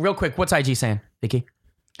 man. real quick, what's IG saying, Vicky?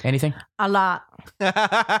 Anything? A lot.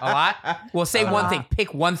 A lot? We'll say one thing.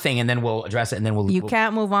 Pick one thing, and then we'll address it, and then we'll. You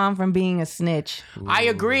can't move on from being a snitch. I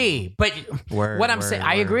agree, but Word, what I'm word, saying,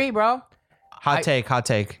 I word. agree, bro. Hot take.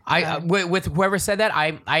 With whoever said that,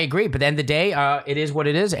 I agree. But at the end of the day, it is what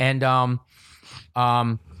it is, and yeah,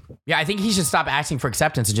 I think he should stop asking for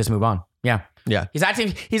acceptance and just move on. Yeah, Yeah. He's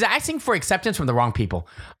asking for acceptance from the wrong people.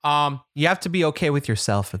 You have to be okay with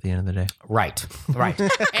yourself at the end of the day. Right.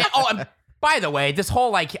 And by the way, this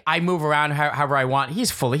whole like I move around however I want,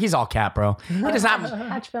 he's all cap, bro. He does not.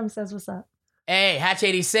 Hatch Film says what's up. Hey, Hatch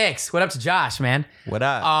 86. What up to Josh, man? What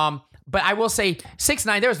up? But I will say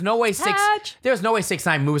 6ix9ine, there's no way Hatch.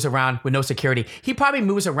 6ix9ine moves around with no security. He probably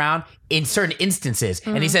moves around in certain instances.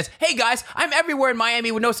 And he says, hey guys, I'm everywhere in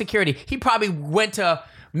Miami with no security. He probably went to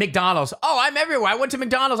McDonald's. Oh, I'm everywhere. I went to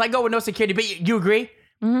McDonald's. I go with no security. But you agree?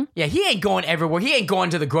 Mm-hmm. Yeah, he ain't going everywhere. He ain't going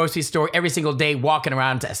to the grocery store every single day, walking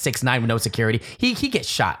around to 6ix9ine with no security. He gets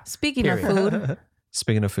shot. Speaking of food,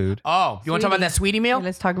 Speaking of food. Oh, you want to talk about that sweetie meal?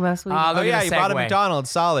 let's talk about sweetie. Look Oh at yeah, the you bought a segue. McDonald's.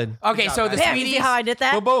 Solid. Okay, so the Damn, you sweeties. see how I did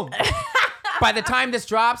that? Boom, boom. By the time this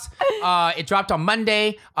drops, it dropped on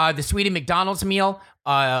Monday. The sweetie McDonald's meal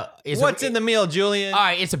is What's in the meal, Julian? All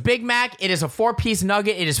right, it's a Big Mac. It is a 4-piece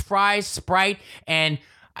nugget. It is fries, Sprite, and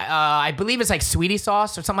I believe it's like sweetie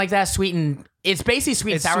sauce or something like that. It's basically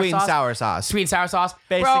sweet and It's sour sweet sauce. and sour sauce. Sweet and sour sauce.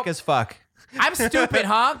 Basic Bro, as fuck. I'm stupid,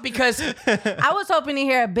 huh? Because I was hoping to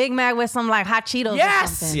hear a Big Mac with some like hot Cheetos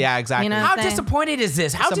Yes! or something. Yeah, exactly. You know how what I'm saying? disappointed is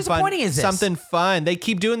this? How Some disappointing fun, is this? Something fun. They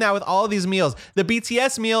keep doing that with all of these meals. The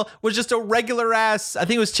BTS meal was just a regular ass, I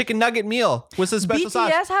think it was chicken nugget meal with some special BTS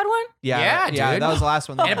sauce. had one? Yeah, dude. that was the last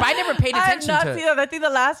one. And if I never paid I have attention not to seen that. I think the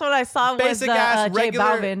last one I saw was Basic ass, J regular,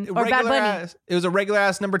 Balvin or Bad regular Bunny. ass. It was a regular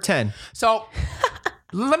ass number 10. So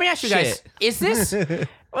let me ask you guys: Shit. is this?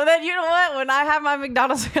 Well, then you know what? When I have my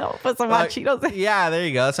McDonald's meal, put some hot Cheetos in. Yeah, there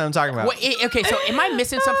you go. That's what I'm talking about. Okay, so am I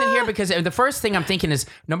missing something here? Because the first thing I'm thinking is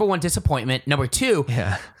number one, disappointment. Number two,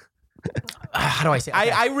 Yeah. how do I say?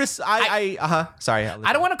 Okay. Sorry.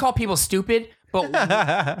 I don't want to call people stupid, but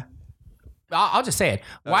I'll just say it.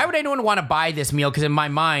 Why would anyone want to buy this meal? Because in my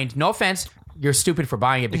mind, no offense, you're stupid for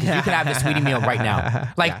buying it because you could have this sweetie meal right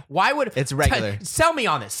now. Like, why would It's regular. Sell me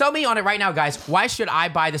on this. Sell me on it right now, guys. Why should I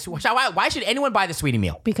buy this? Why should anyone buy the sweetie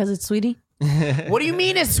meal? Because it's sweetie. What do you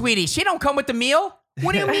mean it's sweetie? She don't come with the meal.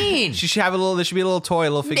 What do you mean? She should have there should be a little toy, a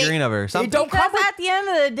little figurine of her. Something. don't Because come with at the end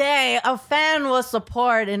of the day, a fan will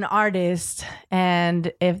support an artist,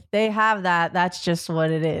 and if they have that, that's just what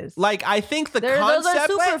it is. Like, I think the Those concept. are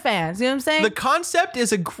super fans. You know what I'm saying? The concept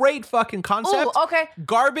is a great fucking concept. Ooh, okay.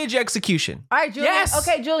 Garbage execution. All right, Julian. Yes.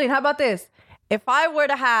 Okay, Julian, how about this? If I were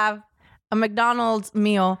to have a McDonald's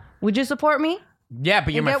meal, would you support me? Yeah,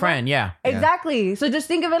 but you're my get friend. what? Yeah. Exactly. So just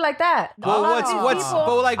think of it like that. Well, A lot of these people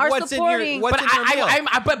are what's in your supporting- what's But in your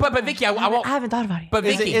meal? but Vicky, I won't. I haven't thought about it. But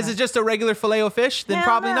Is Vicky, it just a regular filet o fish? Then Hell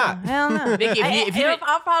probably no. not. Hell no. Vicky, if you didn't-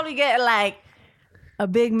 I'll probably get like a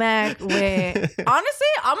Big Mac with. Honestly,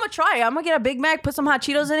 I'm gonna try it. I'm gonna get a Big Mac, put some hot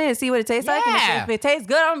Cheetos in it, and see what it tastes like. And Yeah. if it tastes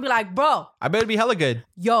good, I'm gonna be like, bro, I bet it'd be hella good.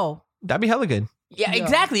 yo. That'd be hella good. yeah,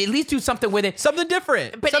 exactly. At least do something with it. Something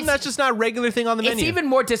different. But Something it's- that's just not a regular thing on the It's menu. even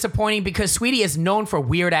more disappointing because Sweetie is known for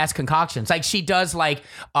weird ass concoctions. Like she does, like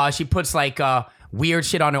she puts like weird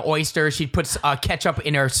shit on her oyster. She puts ketchup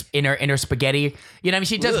in her spaghetti. You know what I mean?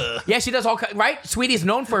 She does. Yeah, she does all. Right? Sweetie's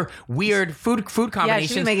known for weird food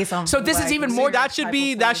combinations. making some, so this is like, even See, more. that should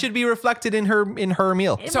be reflected in her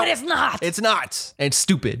meal. but it's not. It's not. It's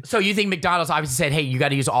stupid. So you think McDonald's obviously said, "Hey, you got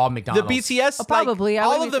to use all The McDonald's." BTS, Probably. like, I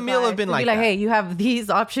all wouldn't of the be meal have surprised. been It'd like be that. hey, you have these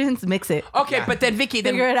options, mix it. Okay, but then Vicky,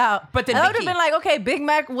 then Figure it out. But then I would have Vicky, been like, okay, Big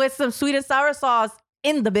Mac with some sweet and sour sauce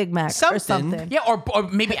in the Big Mac or something. yeah, or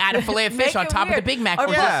maybe add a fillet of fish Make on it top of the weird. Big Mac. Or Or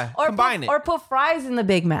put- Yeah, or combine put, it. Or put fries in the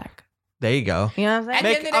Big Mac. There you go. You know what I'm saying? And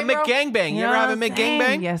Make then a they broke- McGangbang. You ever have a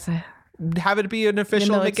McGangbang? Yes. Have it be an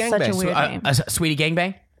official know, it's such a McGangbang. weird name. a Sweetie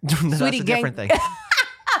Gangbang. That's Sweetie a gang- different thing.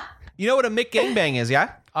 You know what a McGangbang is,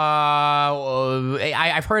 yeah?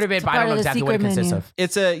 I've heard of it, but I part don't know of the exactly what it secret consists menu. of.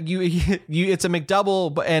 It's a it's a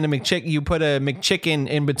McDouble and a McChicken. You put a McChicken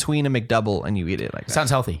in between a McDouble and you eat it like that. Sounds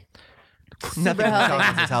healthy. Nothing healthy.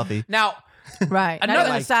 McDonald's is healthy. Now, Right. Another- Not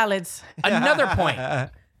even like- salads. another point.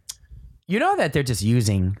 You know that they're just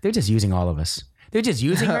using all of us. They're just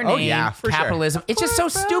using our name, Oh, yeah, for sure. capitalism. It's just so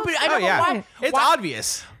stupid. I Oh don't know yeah, why. it's why-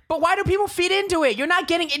 obvious. But why do people feed into it? You're not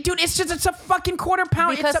getting it, dude. It's a fucking quarter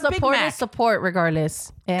pound. Because it's a Big support Mac. is support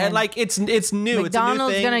regardless. And like it's new. McDonald's it's a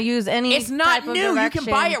new thing. gonna use any. It's not type of new. You can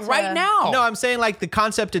buy it direction right to- now. No, I'm saying like the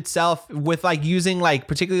concept itself with like using like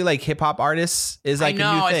particularly like hip hop artists is like I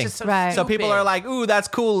know, a new it's thing. just so Right. So people stupid. are like, "Ooh, that's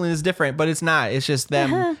cool," and it's different, but it's not. It's just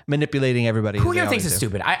them manipulating everybody. Who as they here thinks always it's do.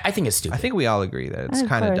 stupid? I think it's stupid. I think we all agree that it's Of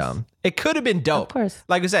kind of course. dumb. It could have been dope. Of course.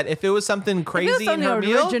 Like I said, if it was something If it crazy was in something her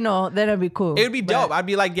meal, original, then it'd be cool. it would be But- dope. I'd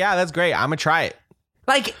be like, "Yeah, that's great. I'm gonna try it."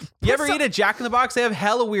 like, You ever eat at Jack in the Box? They have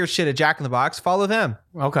hella weird shit at Jack in the Box. Follow them.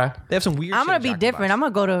 Okay. They have some weird. I'm shit gonna at be Jack in the different. Box. I'm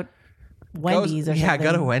gonna go to Wendy's or something. Yeah,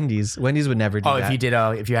 go to Wendy's. Wendy's would never do Oh, that.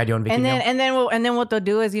 if you had your own Vicky And meal? then what they'll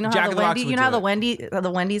do is, you know Jack how in the the Box Wendy's, would you know how do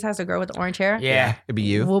the Wendy's has a girl with the orange hair. yeah. It'd be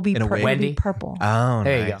you. Will be in a wig. Wendy? purple. Oh,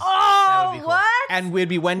 There you nice. go. Oh, would be cool. what? And we'd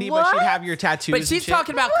be Wendy, but she'd What? have your tattoos. But and she's shit.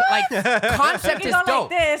 talking about like concept You is go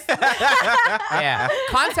dope. like this. Yeah,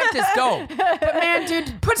 concept is dope. But man,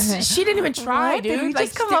 dude, she didn't even try, What? dude. Did we Like,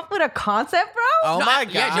 just come up with a concept, bro? Oh No, my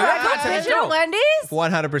god! yeah, you're right, concept is Digital dope. Wendy's?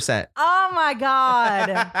 100%. Oh my god!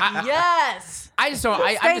 Yes. I just don't.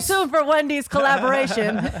 Stay I'm just, tuned for Wendy's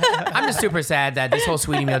collaboration. I'm just super sad that this whole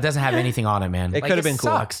sweetie meal doesn't have anything on it, man. It could've been cool.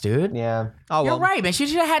 Sucks, dude. Yeah. Oh You're well. right, man. She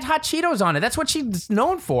should have had hot Cheetos on it. That's what she's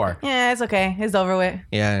known for. Yeah, it's okay. It's over with.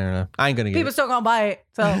 Yeah, I don't know. I ain't gonna get People it. still gonna buy it.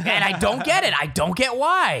 So And I don't get it. I don't get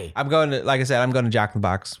why. I'm going to, like I said, I'm going to Jack in the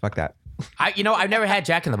Box. Fuck that. I've never had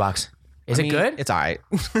Jack in the Box. Is I it mean, good? It's alright.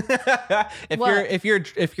 if What?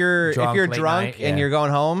 you're Drunk, drunk late night, and yeah. you're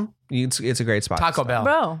going home, it's a great spot. Taco Bell.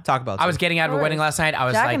 bro, Taco Bell. I was too. getting out of a Of wedding course. last night. I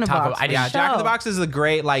was Jack like in the Taco. Box. I didn't. Yeah, Jack in the Show. Box is a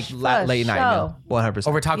great like late night meal. 100%.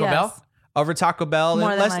 Over Taco Yes. Bell. Over Taco Bell, More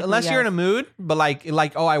than unless likely, unless you're in a yes. mood, but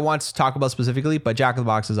like oh, I want Taco Bell specifically, but Jack in the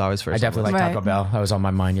Box is always first. I definitely like Right. Taco Bell. That was on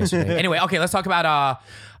my mind yesterday. Anyway, okay, let's talk about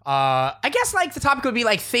I guess like the topic would be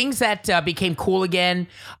like things that became cool again.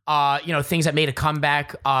 Things that made a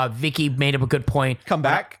comeback. Vicky made up a good point. come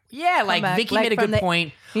back. Yeah, like back. Vicky Like made a from good the-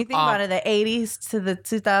 point. you think about it, the 80s to the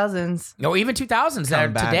 2000s. Or even 2000s that are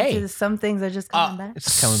Coming back. today. Just some things are just coming back.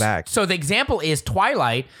 It's coming back. So the example is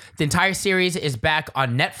Twilight. The entire series is back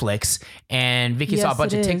on Netflix, and Vicky saw a Yes,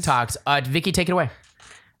 bunch of it is. TikToks. Vicky, take it away.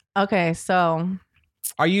 Okay, so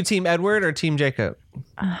Are you Team Edward or Team Jacob?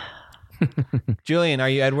 Julian, are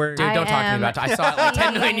you Edward? Dude, don't talk to me am about it. I saw it like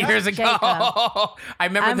 10 million years ago. Jacob. I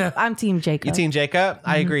remember I'm Team Jacob. You Team Jacob?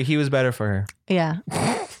 I agree. He was better for her. Yeah.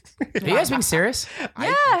 Are you guys being serious? Yeah,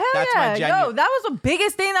 hell that's my yeah. genuine- Yo, that was the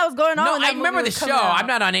biggest thing that was going on. No, when that I remember movie the was show. coming out. I'm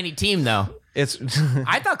not on any team though. It's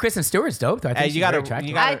I thought Kristen Stewart's dope though. I think Hey, she's you gotta- very attractive.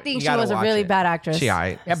 you gotta- I think you she gotta was a watch really it. bad actress. She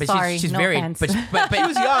alright. Yeah, but Sorry, she's no very. offense. But She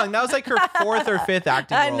was young. That was like her fourth or fifth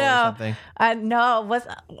acting I role or know. something. I know. Was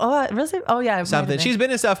it? Oh yeah, it might have Something. been. She's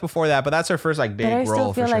been in stuff before that, but that's her first like big But I role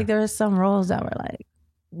still feel for like sure. there were some roles that were like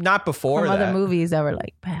Not before from that. other movies that were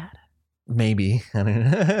like bad. Maybe. I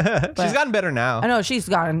don't know. She's gotten better now. I know she's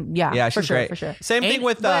gotten Yeah, for she's sure, great. for sure. Same thing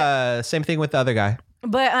with the other guy.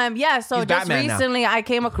 But yeah, so He's just Batman now. recently I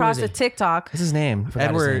came across is a he? TikTok. What's his name?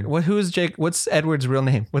 forgot his Edward. name. Who's Jake? What's Edward's real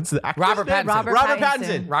name? What's the actor's Robert name? Pattinson. Robert Pattinson.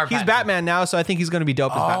 Pattinson. Robert He's Pattinson. Batman now, so I think he's gonna be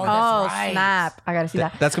dope as Batman. Oh That's right. snap! I gotta see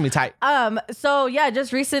that. That's gonna be tight. So yeah,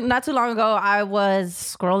 just not too long ago, I was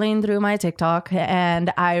scrolling through my TikTok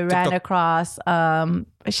and I ran across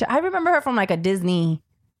I remember her from like a Disney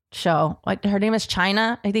show. Like her name is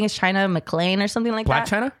China. I think it's China McClain or something like Black that.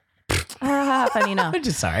 China? Funny enough. I'm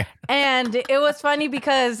just sorry. And it was funny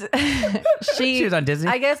because She was on Disney?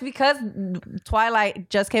 I guess because Twilight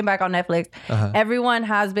just came back on Netflix, Uh-huh. everyone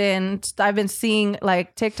has been. I've been seeing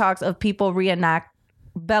like TikToks of people reenact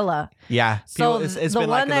Bella. Yeah. So It's the been one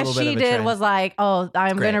like a that little bit she of a did trend. was like, "Oh,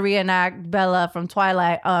 I'm great. gonna reenact Bella from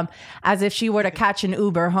Twilight, as if she were to catch an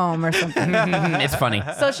Uber home or something." It's funny.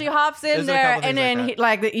 So she hops in There's a there, couple and things then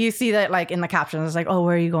like you see that like in the captions, it's like, "Oh,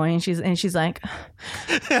 where are you going?" And she's like,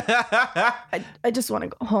 I just want to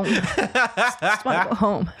go home. Just want to go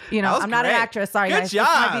home. You know, That was I'm not an great. actress. Sorry, Good guys. This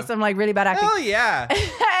might be job. some like really bad acting. Hell yeah.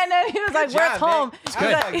 And then he was like, "Where's job, home?" Nick. He's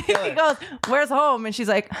Good. like- Fucking kill he it. goes, "Where's home?" And she's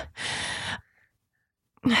like,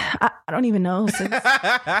 I don't even know. Since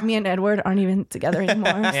me and Edward aren't even together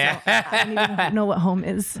anymore. So I don't even know what home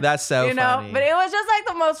is. That's so You know, funny. but it was just like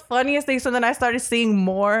the most funniest thing. So then I started seeing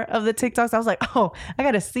more of the TikToks. I was like, "Oh, I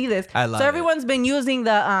gotta see this." I love so it. everyone's been using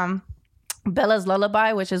the Bella's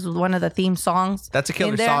Lullaby, which is one of the theme songs. That's a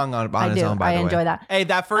killer in there. song on I its do. own, by I the way. enjoy that. Hey,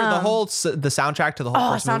 that for the whole the soundtrack to the whole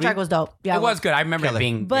Oh, first soundtrack movie. was dope. Yeah, It was good. I remember Killer. it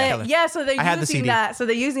being. But killer. yeah, so they're I had the using CD. that. So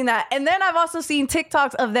they're using that, and then I've also seen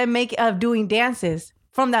TikToks of them doing dances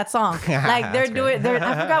from that song. Like they're That's doing.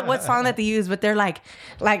 I forgot what song that they use, but they're like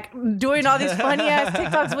doing all these funny ass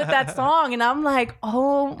TikToks with that song, and I'm like,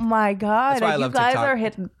 oh my god, That's why I like, you love guys TikTok. are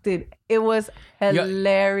hit. Dude, it was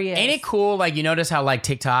hilarious. Ain't it cool? Like, you notice how like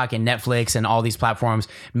TikTok and Netflix and all these platforms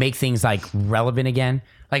make things like relevant again.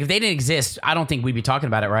 Like, if they didn't exist, I don't think we'd be talking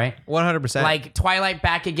about it, right? 100%. Like Twilight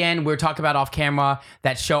back again. We were talking about off camera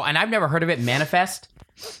that show, and I've never heard of it. Manifest.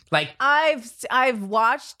 Like, I've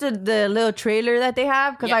watched the little trailer that they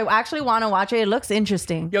have because Yeah. I actually want to watch it. It looks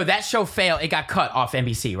interesting. yo, that show failed. It got cut off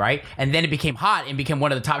NBC, right? And then it became hot and became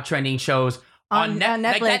one of the top trending shows on Netflix. Like,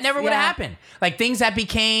 that Netflix, never would have yeah. happened. Like, things that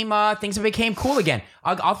became cool again.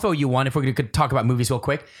 I'll throw you one if we could talk about movies real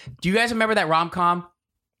quick. Do you guys remember that rom-com?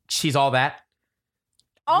 She's All That.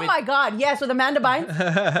 Oh with- my god, yes, with Amanda Bynes.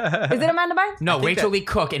 Is it Amanda Bynes? No, think Rachel that- Lee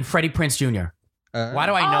Cook and Freddie Prince Jr. Why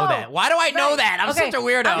do I know Oh, that? Why do I know right. that? I'm Okay. such a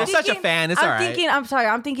weirdo. You're such a fan. It's I'm all right.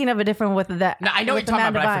 I'm thinking of a different with that. No, I know what with you're talking about,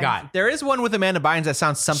 Amanda but I Bynes. forgot. There is one with Amanda Bynes that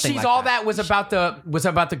sounds something She's like All that. That was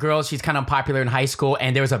about the girl. She's kind of unpopular in high school,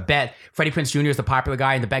 and there was a bet. Freddie Prince Jr. is the popular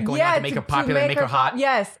guy, and the bet going on to make her popular and make her hot.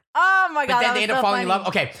 Yes. Oh my god. But then that they was end up so falling in funny. love.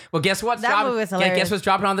 Okay, well, guess what's That dropping? movie was Guess hilarious. what's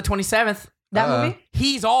dropping on the 27th? That movie?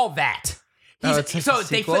 He's All That. Oh, it's like So a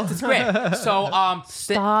they sequel? flipped the script. So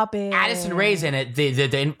Stop it. Addison Rae's in it.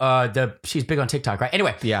 The she's big on TikTok, right?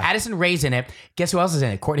 Anyway, Yeah. Addison Rae's in it. Guess who else is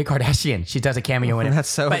in it? Kourtney Kardashian. She does a cameo in it. That's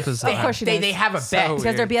so But bizarre. They, Of course she they, does. they have a So bet. weird.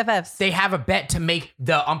 Because they're BFFs. They have a bet to make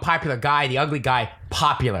the unpopular guy, the ugly guy,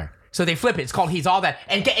 popular. So they flip it. It's called He's All That.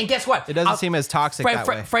 And guess what? It doesn't seem as toxic that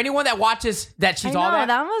way. For anyone that watches that She's I All know,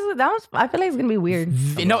 That. that was. I feel like it's gonna be weird.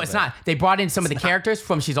 No, it's not. They brought in some of the characters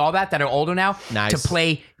from She's All That are older now Nice.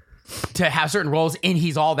 to have certain roles in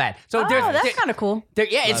He's All That. So Oh, that's kind of cool.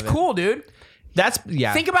 yeah, it's it. cool, dude. That's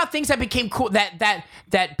yeah. Think about things that became cool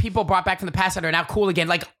that people brought back from the past that are now cool again.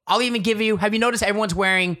 Like, I'll even give you. Have you noticed everyone's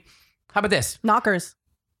wearing? How about this? Knockers.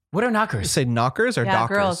 What are knockers? say knockers or Yeah,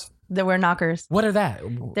 dockers? girls. They wear knockers. What are that?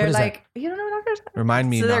 What They're is like, you don't know what knockers are? Remind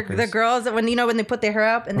me. So they're knockers. the girls that when they put their hair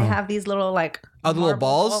up and they have these little like Oh, the little marble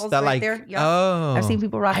balls that right like. there. Yeah. Oh, I've seen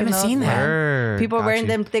people I rocking haven't those. seen that. Word. People Got wearing you.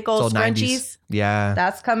 them thick It's old 90s. scrunchies. Yeah,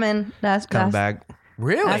 That's coming. That's come that's, back.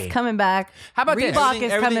 Really? That's coming back. How about this? Reebok Everything-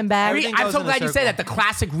 is everything- coming back. everything I'm goes so in a glad you said circle. that. The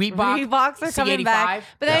classic Reebok. Reeboks are coming C85. back.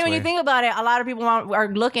 But then That's when you weird. think about it, a lot of people are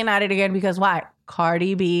looking at it again because why?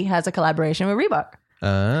 Cardi B has a collaboration with Reebok.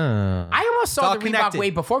 Oh. I almost saw all the Reebok connected. way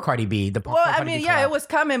before Cardi B. Well, I mean, yeah, it was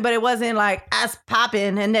coming, but it wasn't like as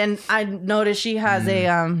popping. And then I noticed she has a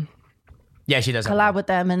Yeah, she does. have collab with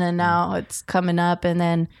them, and then now it's coming up, and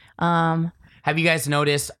then Have you guys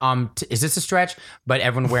noticed? Is this a stretch? But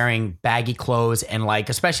everyone wearing baggy clothes and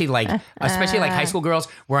especially high school girls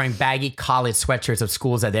wearing baggy college sweatshirts of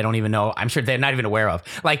schools that they don't even know. I'm sure they're not even aware of.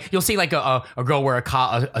 Like, you'll see like a girl wear a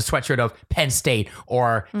sweatshirt of Penn State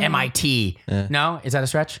or MIT. No, is that a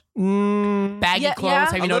stretch? Baggy Yeah, clothes. yeah.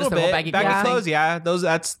 Have you A noticed little the whole bit. baggy Baggy clothes? clothes, yeah. Those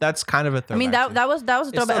that's kind of a throwback. I mean that was a throwback,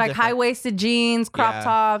 still like different. high waisted jeans, crop Yeah.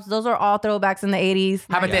 tops. Those are all throwbacks in the 80s.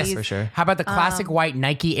 How about 90s. this? for sure. How about the classic white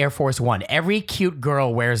Nike Air Force One? Every cute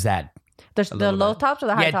girl wears that. The low tops or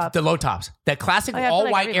the high Yeah, tops? the low tops. The classic Oh, yeah, I feel all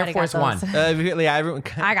like white Air everybody Force got One. those. Yeah, everyone.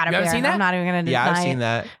 I got a You haven't pair. seen that? I'm not even gonna deny Yeah, I've it. seen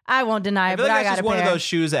that. I won't deny I it, feel but like I that's got a just one pair. of those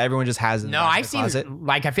shoes that everyone just has. In No, the I've seen closet.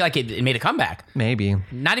 I feel like it made a comeback. Maybe.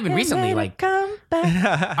 Not even recently. Like, come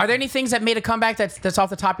back. are there any things that made a comeback that's off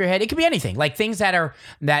the top of your head? It could be anything. Like things that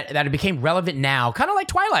became relevant now, kind of like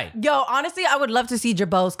Twilight. Yo, honestly, I would love to see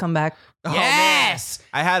Jabos come back. Yes.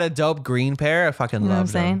 I had a dope green pair. I fucking You know what I'm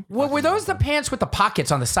loved them. saying? Well, were those the pants with the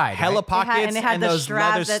pockets on the side? Hella right? pockets and it had the those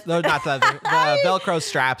straps leather, that- no, not the Velcro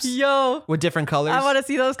straps Yo, with different colors. I want to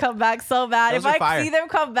see those come back so bad. Those If are I fire. see them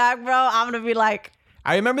come back, bro, I'm gonna be like,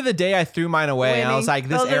 I remember the day I threw mine away, and I was winning. like,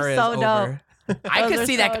 "This Those are era so is dope. over." I Those could are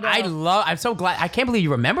see so that. dope. I'm so glad. I can't believe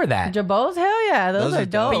you remember that. Jabos, hell yeah, those are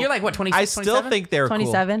dope. But you're like what 26? I still think they're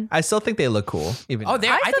 27. cool. I still think they look cool. Even Oh, now.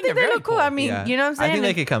 they're. I I still think think they're they very look cool. I mean, Yeah. you know what I'm saying? I think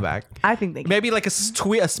they could come back. I think they. Maybe like a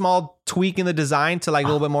small tweak in the design to like a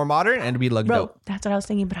little bit more modern, and it'd be look Bro, dope. that's what I was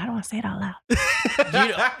thinking, but I don't want to say it out loud.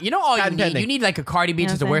 you know all you Patent need. pending. You need like a Cardi B You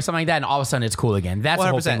know just to what I'm wear saying? something like that, and all of a sudden it's cool again. That's the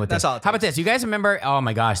whole 100%. thing with That's this. all it How about takes. this? You guys remember? Oh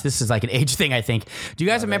my gosh, this is like an age thing. I think. Do you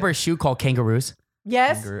guys remember a shoe called Kangaroos?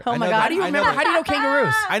 Yes. Kangaroo. Oh I my know god. that- How do you I know remember? that- How do you know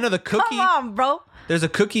kangaroos? I know the cookie. Come on, bro. There's a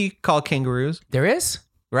cookie called Kangaroos, There is.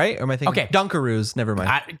 right? Or am I thinking? Okay. Dunkaroos. Never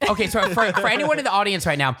mind. Okay, so for anyone in the audience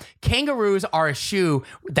right now, kangaroos are a shoe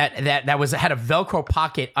that had a Velcro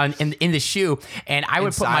pocket in the shoe, and I would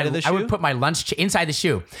Inside of the I would shoe? put my lunch inside the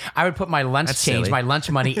shoe. I would put my lunch That's change, silly. my lunch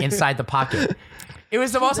money inside the pocket. It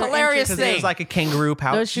was the most hilarious Because it thing. was like a kangaroo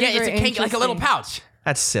pouch. Those shoes Yeah, it's are like a little interesting. pouch.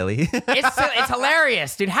 That's silly. It's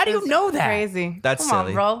hilarious, dude. How do you know that? Crazy. That's Come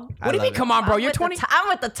silly. on, bro. What do you mean? Come on, bro. You're 20. I'm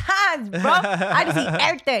with the times, bro. I just eat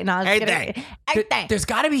everything. No, I'm just kidding. Everything. Everything. There's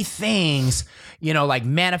got to be things, like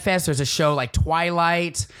Manifest. There's a show like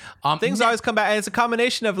Twilight. Things always come back, and it's a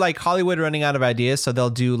combination of like Hollywood running out of ideas, so they'll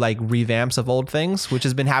do like revamps of old things, which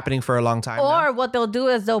has been happening for a long time. now. Or what they'll do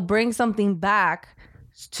is they'll bring something back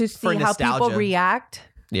to see For how people nostalgia. react.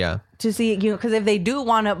 Yeah. To see, because if they do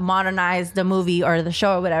want to modernize the movie or the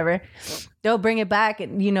show or whatever, they'll bring it back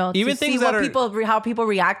and Even to things see that what are- people how people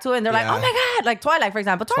react to it, and they're Yeah. like, oh my god, like Twilight, for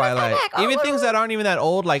example. Twilight. Back. Oh, Even woo, things woo. that aren't even that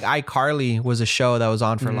old, like iCarly was a show that was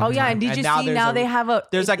on for a long Oh time. yeah, and did you see there's now they have a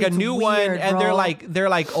there's like a it's new weird, one, and bro. they're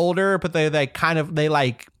like older, but they like kind of they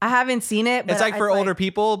like I haven't seen it. But it's like for older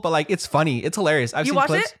people, but like it's funny, it's hilarious. I've You seen watched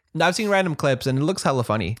clips. it? No, I've seen random clips, and it looks hella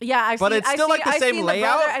funny. Yeah, But it's still like the same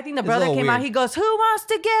layout. I think the It's a brother little came out. weird. He goes, "Who wants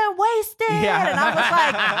to get wasted?" Yeah. And I was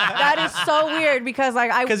like, "That is so weird," because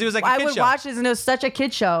like 'Cause it was like a I kid would show. watch this and it was such a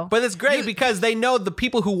kid show. But it's great because they know the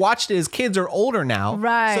people who watched it as kids are older now,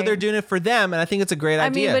 Right. So they're doing it for them, and I think it's a great I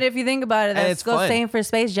idea. mean, but if you think about it, And that's it's goes fun. same for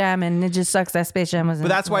Space Jam, and it just sucks that Space Jam was. But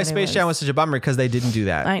that's why Space Jam was such a bummer because they didn't do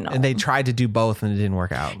that. I know. And they tried to do both, and it didn't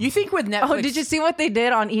work out. You think with Netflix? Oh, did you see what they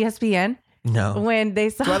did on ESPN? No. When they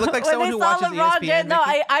saw, Do I look like when someone they who saw watches LeBron ESPN, James? No,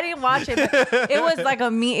 Nikki? I didn't watch it. But it was like a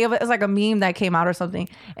meme. It was like a meme that came out or something.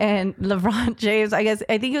 And LeBron James, I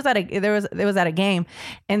think he was at it was at a game,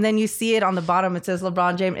 and then you see it on the bottom. It says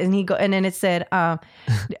LeBron James, and then it said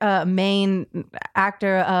main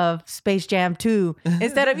actor of Space Jam 2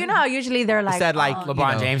 instead of how usually they're like Said like oh,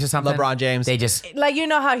 LeBron James or something? LeBron James, They just like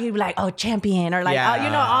all he'd be like champion or like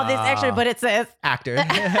Yeah. all this extra, but it says actor of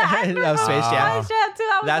Space Jam. Space Jam 2.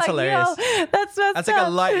 I was That's like, hilarious. Yo, that's That's like a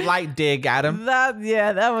light dig at him.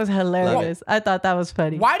 That was hilarious. I thought that was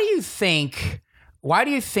funny. Why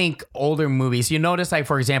do you think older movies? You notice, like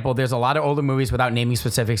for example, there's a lot of older movies without naming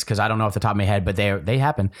specifics because I don't know off the top of my head, but they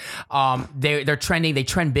happen. They're trending. They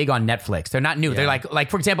trend big on Netflix. They're not new. They're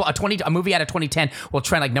like for example, a movie out of 2010 will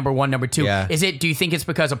trend like number 1, number 2. Yeah. Do you think it's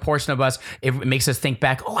because a portion of us it makes us think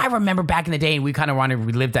back? Oh, I remember back in the day, and we kind of want to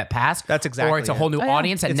relive that past. That's exactly Or it's a it. whole new yeah.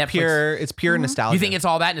 audience at It's Netflix. pure nostalgia. You think it's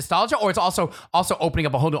all that nostalgia, or it's also opening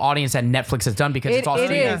up a whole new audience that Netflix has done because it's all It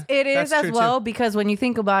streaming? is. It is That's as true, well too. because when you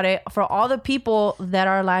think about it, for all the people that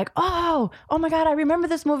are like, oh my God, I remember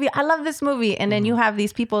this movie. I love this movie. And then you have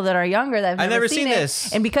these people that are younger that have I've never never seen it.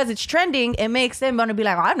 this. And because it's trending, it makes them want to be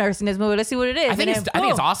like, oh, I've never seen this movie. Let's see what it is. I think And it's then,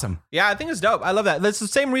 boom. awesome. Yeah, I think it's dope. I love that. That's the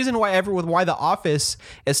same reason why The Office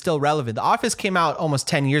is still relevant. The Office came out almost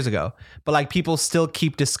 10 years ago, but like people still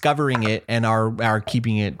keep discovering it and are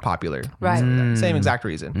keeping it popular. Right. Same exact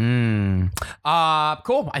reason.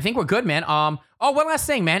 Cool. I think we're good, man. One last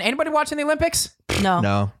thing, man. Anybody watching the Olympics? No.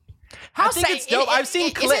 No. How think sad- it's dope. I've seen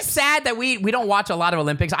Is it clips. sad that we don't watch a lot of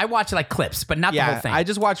Olympics? I watch like clips, but not the whole Yeah, thing. I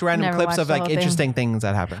just watch random Never clips watched of the like whole thing. interesting things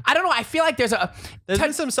that happen. I don't know. I feel like there's There's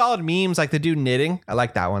been some solid memes, like the dude knitting. I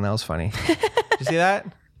like that one. That was funny. Did you see that?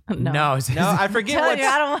 no. No, I forget Telling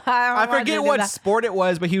what. you, I forget what sport it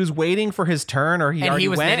was, but he was waiting for his turn, or he And already he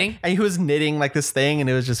was went, knitting? and he was knitting like this thing, and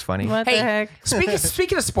it was just funny. What the Hey, heck?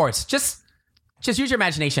 speaking of sports, just use your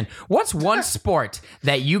imagination. What's one sport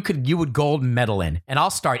that you would gold medal in? And I'll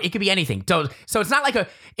start. It could be anything. So it's not like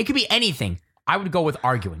it could be anything. I would go with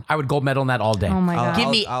arguing. I would gold medal in that all day. Oh my God. Give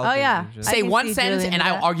me Oh, yeah. say I can one see sentence Julian and do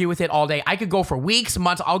I'll that. argue with it all day. I could go for weeks,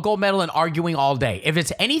 months. I'll gold medal in arguing all day. If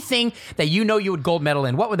it's anything that you would gold medal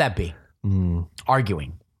in, what would that be?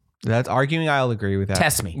 Arguing. That's arguing. I'll agree with that.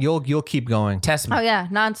 Test me. You'll keep going. Test me. Oh yeah,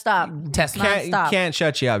 nonstop. Test me. Stop. Can't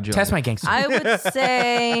shut you up, Julian. Test my gangster. I would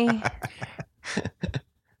say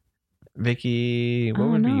Vicky, what I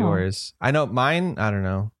would don't be know. yours? I know mine. I don't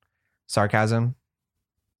know. Sarcasm.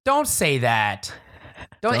 Don't say that.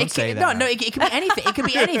 Don't say that. No, it could be anything. It could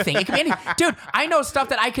be anything. It could be anything. Dude, I know stuff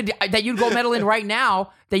that you'd gold medal in right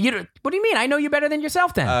now that you don't. What do you mean? I know you better than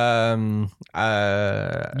yourself then.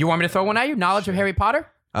 You want me to throw one at you? Knowledge of Harry Potter?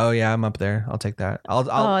 Oh yeah, I'm up there. I'll take that. I'll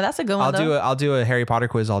that's a good one. I'll do a Harry Potter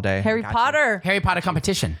quiz all day. Harry Potter. Harry Potter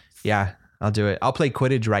competition. Yeah, I'll do it. I'll play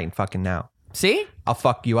Quidditch right fucking now. See? I'll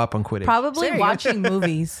fuck you up on Quidditch. Probably There you go. watching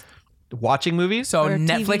movies. Watching movies? So Or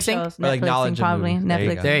TV Netflixing? shows. Or like Netflixing, knowledge of probably. movies.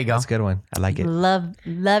 Netflix. There you go. That's a good one. I like it. Love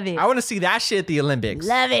it. I want to see that shit at the Olympics.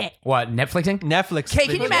 Love it. What, Netflixing? Netflix. Hey,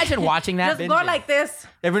 can you imagine watching that? Just go like this.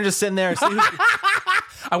 Everyone just sitting there.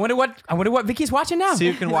 I wonder what Vicky's watching now. So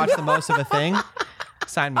you can watch the most of a thing.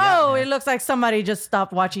 Sign me Oh, up. it looks like somebody just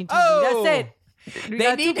stopped watching TV. Oh. That's it. We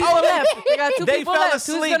got need- two people left. We got two They people fell left.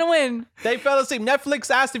 asleep. Who's gonna win? They fell asleep. Netflix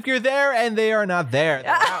asked if you're there, and they are not there.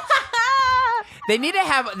 They're out. They need to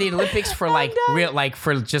have the Olympics for like real, like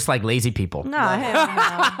for just like lazy people. No, hell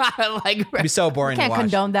no. Like, It'd be so boring Can't to watch.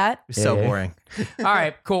 condone that. It'd be so boring. all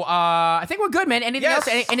right, cool. I think we're good, man. Anything Yes.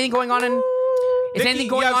 else? Anything going on in? Is anything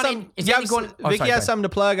going on? Is anything going? Oh, Vicky sorry, go has ahead. something to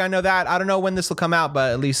plug. I know that. I don't know when this will come out,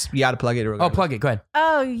 but at least you got to plug it. Oh, regardless. plug it. Go ahead.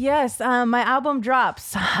 Oh yes, my album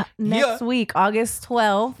drops next Yeah. week, August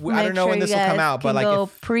 12th. I don't know when this will come out, but like go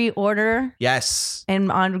if- pre-order Yes. and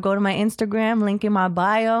go to my Instagram, link in my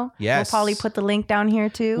bio. Yes. We'll probably put the link down here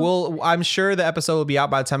too. Well, I'm sure the episode will be out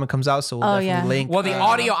by the time it comes out, so we'll definitely yeah. link. Well, the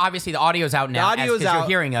audio, obviously, the audio's out now. audio's because you're out.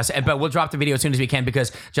 hearing us, but we'll drop the video as soon as we can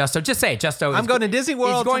because Justo, just say it. Justo, I'm going to Disney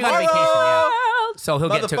World He's going tomorrow. on vacation. Yeah. So he'll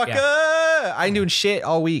get to Motherfucker. it. Yeah. I ain't doing shit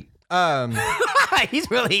all week. He's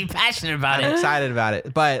really passionate about I'm it. excited about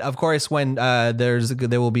it. But of course, when there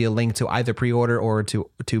will be a link to either pre-order or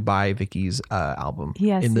to buy Vicky's album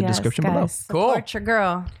yes, in the yes, description guys. below. Support your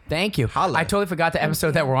girl. Thank you. Holla. I totally forgot the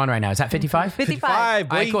episode that we're on right now. Is that 55?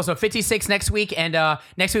 55. All right, cool. So 56 next week, and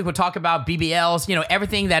next week we'll talk about BBLs. You know,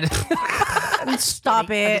 everything that. Stop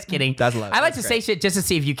I'm it. just kidding. That's love. I like That's to say shit just to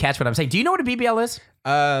see if you catch what I'm saying. Do you know what a BBL is?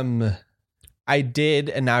 I did,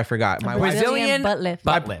 and now I forgot. My wife, Brazilian butt lift.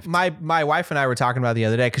 butt lift. my wife and I were talking about it the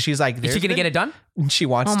other day because she's like, Is she gonna get it done? She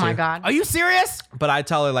wants Oh to. my god. Are you serious? But I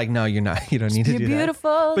tell her like, no, you're not. You don't need to You're do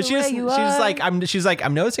beautiful. that. But the way she's you just are. like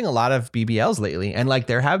I'm noticing a lot of BBLs lately, and like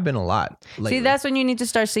there have been a lot. Lately. See, that's when you need to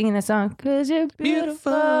start singing the song. Cause you're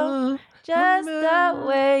beautiful. Just the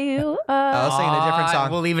way you are. I was singing a different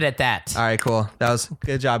song. We'll leave it at that. All right, cool. That was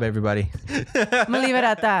good job, everybody. I'm gonna leave it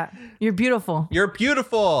at that. You're beautiful. You're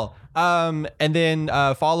beautiful. And then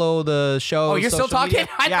follow the show. Oh, you're still social talking? media.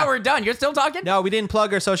 I Yeah. thought we're done. You're still talking? No, we didn't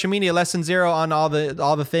plug our social media. Lesson 0 on all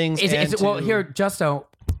the things. Is and it, well, to- here, Justo,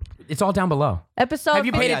 it's all down below. Episode Have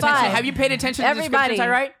you paid 55. attention? Have you paid attention to the Everybody, descriptions I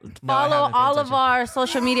write? No, I follow haven't paid all of attention. our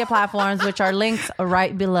social media platforms, which are linked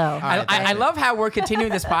right below. I love how we're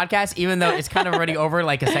continuing this podcast, even though it's kind of already over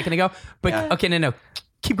like a second ago. But okay, no.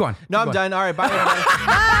 Keep going. No, I'm Keep going. done. All right, bye, everybody.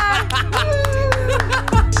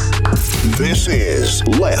 This is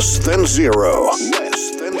Less Than Zero.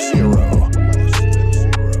 Less Than Zero.